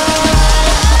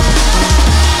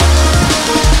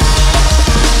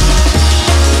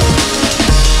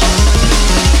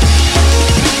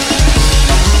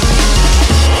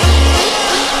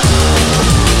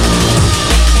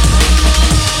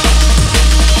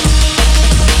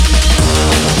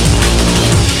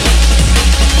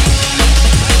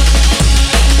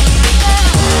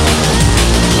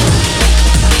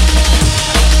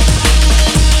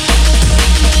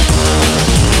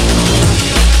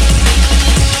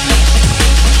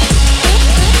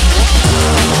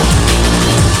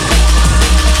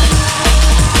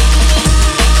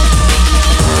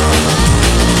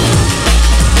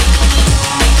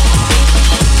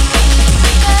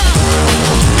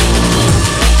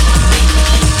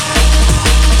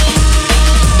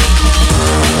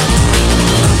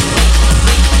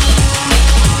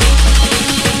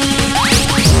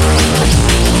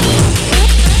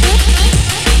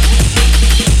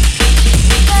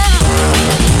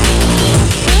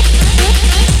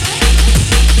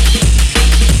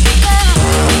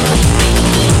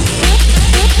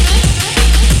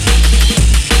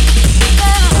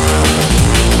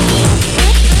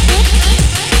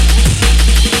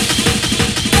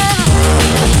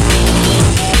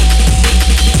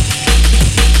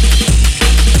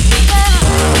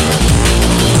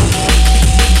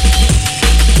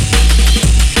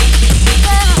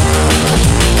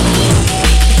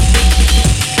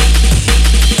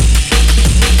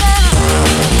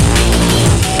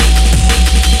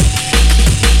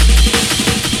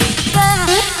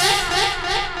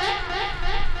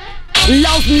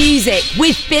Love Music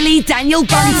with Billy Daniel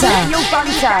Bunter.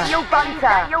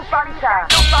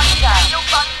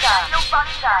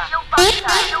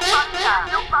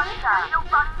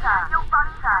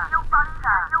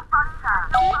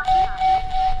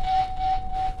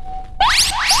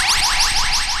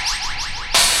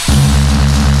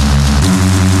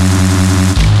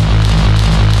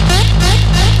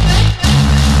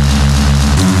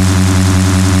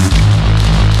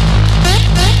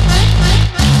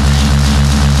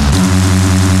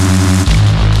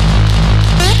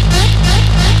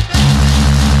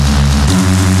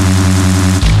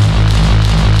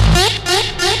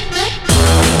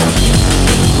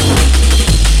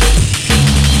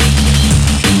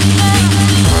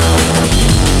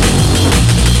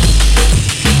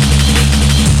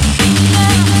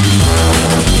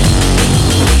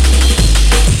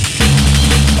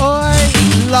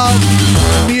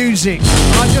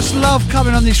 I just love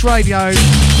coming on this radio,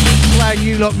 playing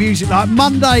you lot music. Like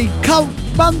Monday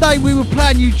we were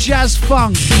playing you jazz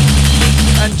funk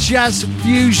and jazz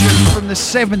fusion from the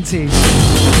 70s.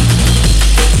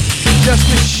 Just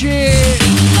the sheer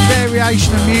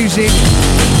variation of music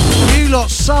you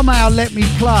lot somehow let me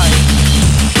play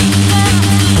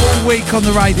all week on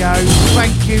the radio.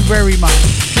 Thank you very much.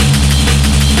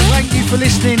 Thank you for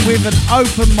listening with an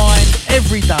open mind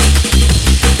every day.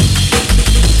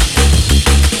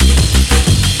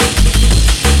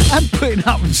 And putting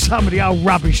up with some of the old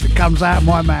rubbish that comes out of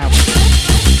my mouth.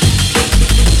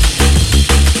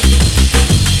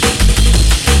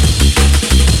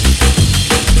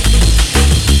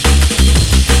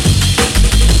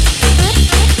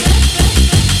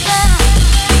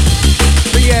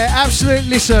 But yeah, absolute.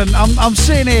 Listen, I'm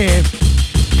sitting here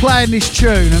playing this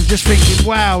tune. I'm just thinking,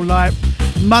 wow, like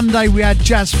Monday we had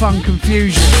jazz funk and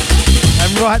fusion,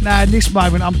 and right now in this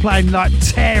moment I'm playing like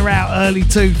tear out early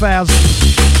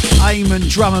 2000s. Aim and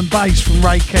drum and bass from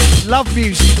Ray Kent. Love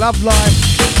music, love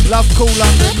life, love Cool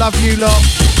London, love you lot.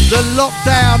 The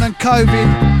lockdown and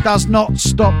COVID does not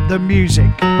stop the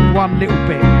music one little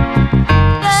bit.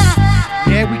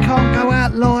 Yeah, we can't go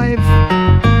out live,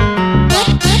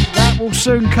 but that will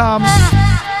soon come.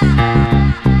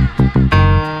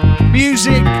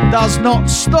 Music does not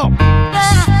stop.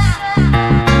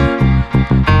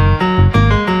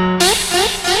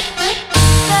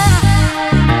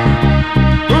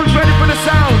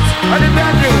 And if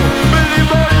that you, Billy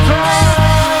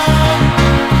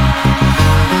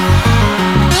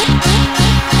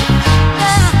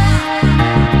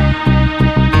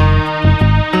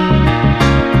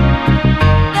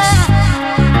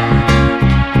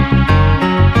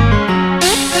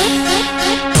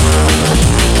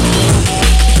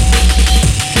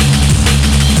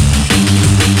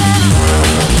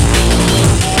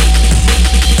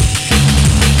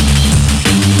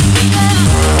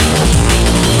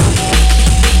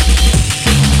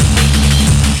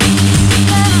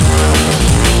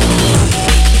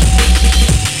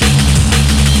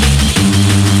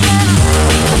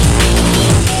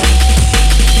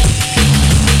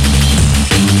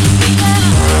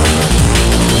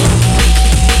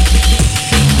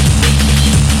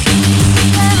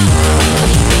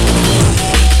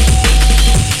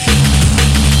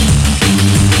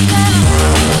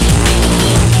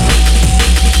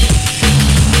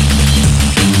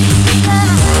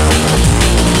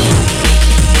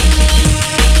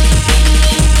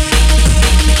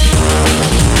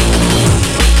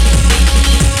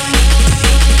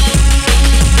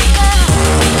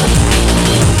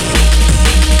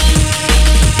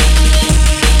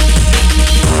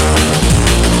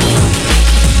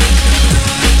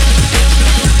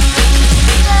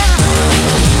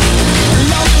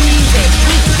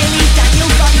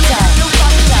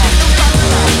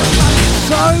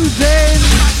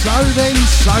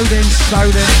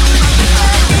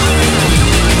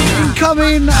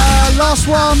Incoming, last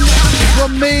one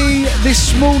from me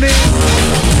this morning.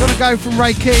 Gonna go from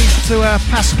Ray Keith to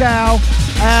Pascal.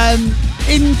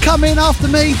 Incoming after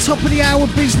me, top of the hour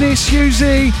business,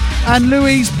 Husey and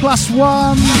Louise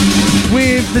 +1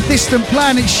 with the Distant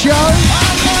Planet show.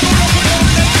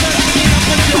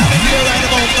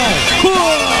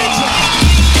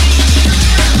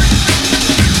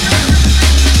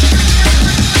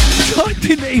 I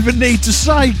didn't even need to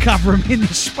say cover them in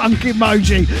the spunk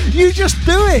emoji. You just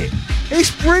do it.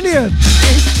 It's brilliant.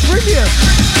 It's brilliant.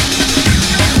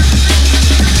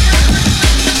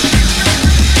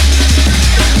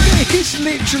 It's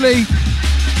literally,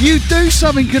 you do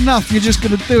something enough, you're just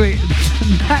going to do it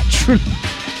naturally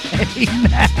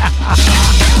now.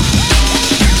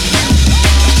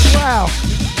 Wow.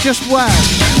 Just wow.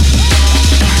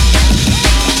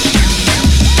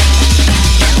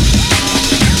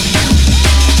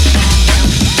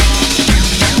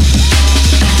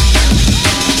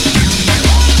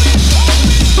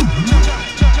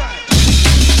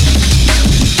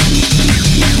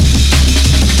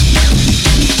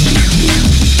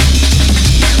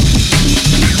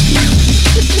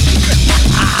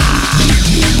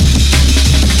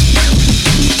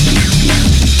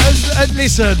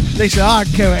 listen, I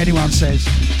don't care what anyone says.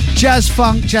 Jazz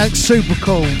funk, jazz, super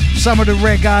cool. Some of the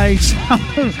reggae,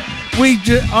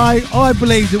 I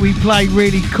believe that we play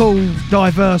really cool,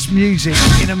 diverse music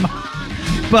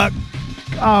but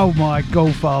oh my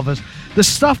godfathers, the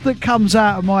stuff that comes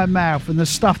out of my mouth and the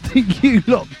stuff that you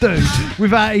lot do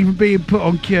without even being put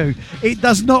on cue, it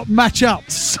does not match up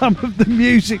to some of the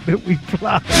music that we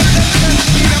play.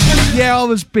 Yeah, I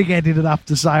was big-headed enough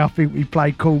to say I think we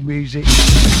play cool music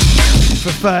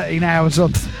for 13 hours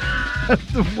on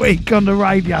the week on the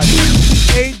radio.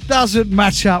 It doesn't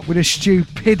match up with the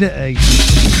stupidity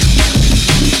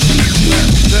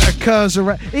that occurs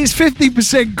around. It's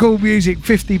 50% cool music,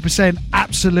 50%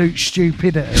 absolute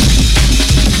stupidity.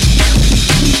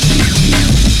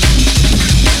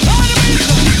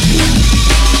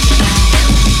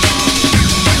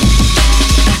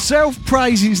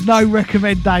 Self-praise is no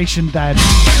recommendation, Dad.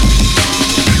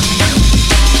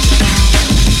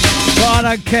 But I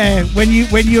don't care. When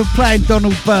you're playing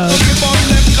Donald Byrd,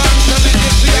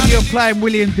 when you're playing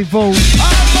William DeVore,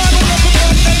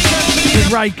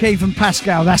 with Ray Keith and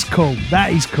Pascal, that's cool.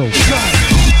 That is cool.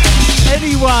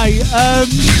 Anyway,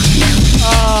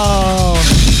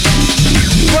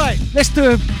 right, let's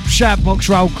do a shoutbox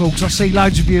roll call because I see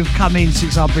loads of you have come in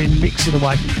since I've been mixing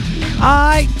away.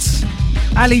 Alright.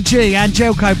 Ali G,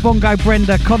 Angelco, Bongo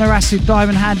Brenda, Connor Acid,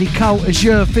 Diamond Handy, Colt,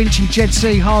 Azure, Finchy, Jed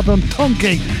C, Hard on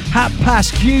Donkey, Hat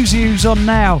Pass, Q's on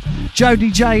now, Jody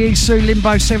J, Isu,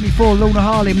 Limbo 74, Lorna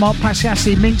Harley, Mark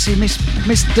Pascassi, Minxie,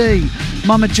 Miss D,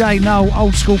 Mama J, Noel,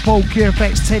 Old School Paul,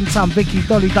 QFX, 10 Ton, Vicky,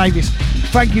 Dolly Davis.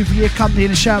 Thank you for your company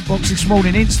in the shoutbox this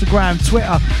morning. Instagram,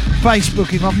 Twitter,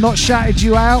 Facebook. If I've not shouted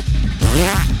you out,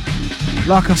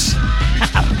 like I said,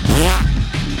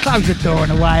 close the door on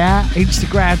the way out.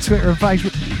 Instagram, Twitter and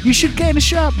Facebook. You should get in the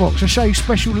shoutbox. I'll show you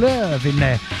special love in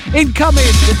there. Incoming,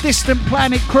 the Distant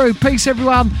Planet crew. Peace,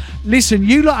 everyone. Listen,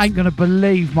 you lot ain't going to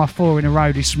believe my 4 in a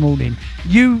row this morning.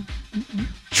 You,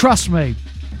 trust me,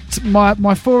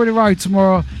 my 4 in a row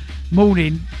tomorrow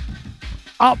morning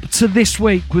up to this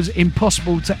week was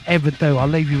impossible to ever do. I'll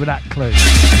leave you with that clue.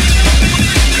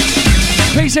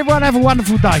 Peace, everyone. Have a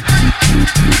wonderful day.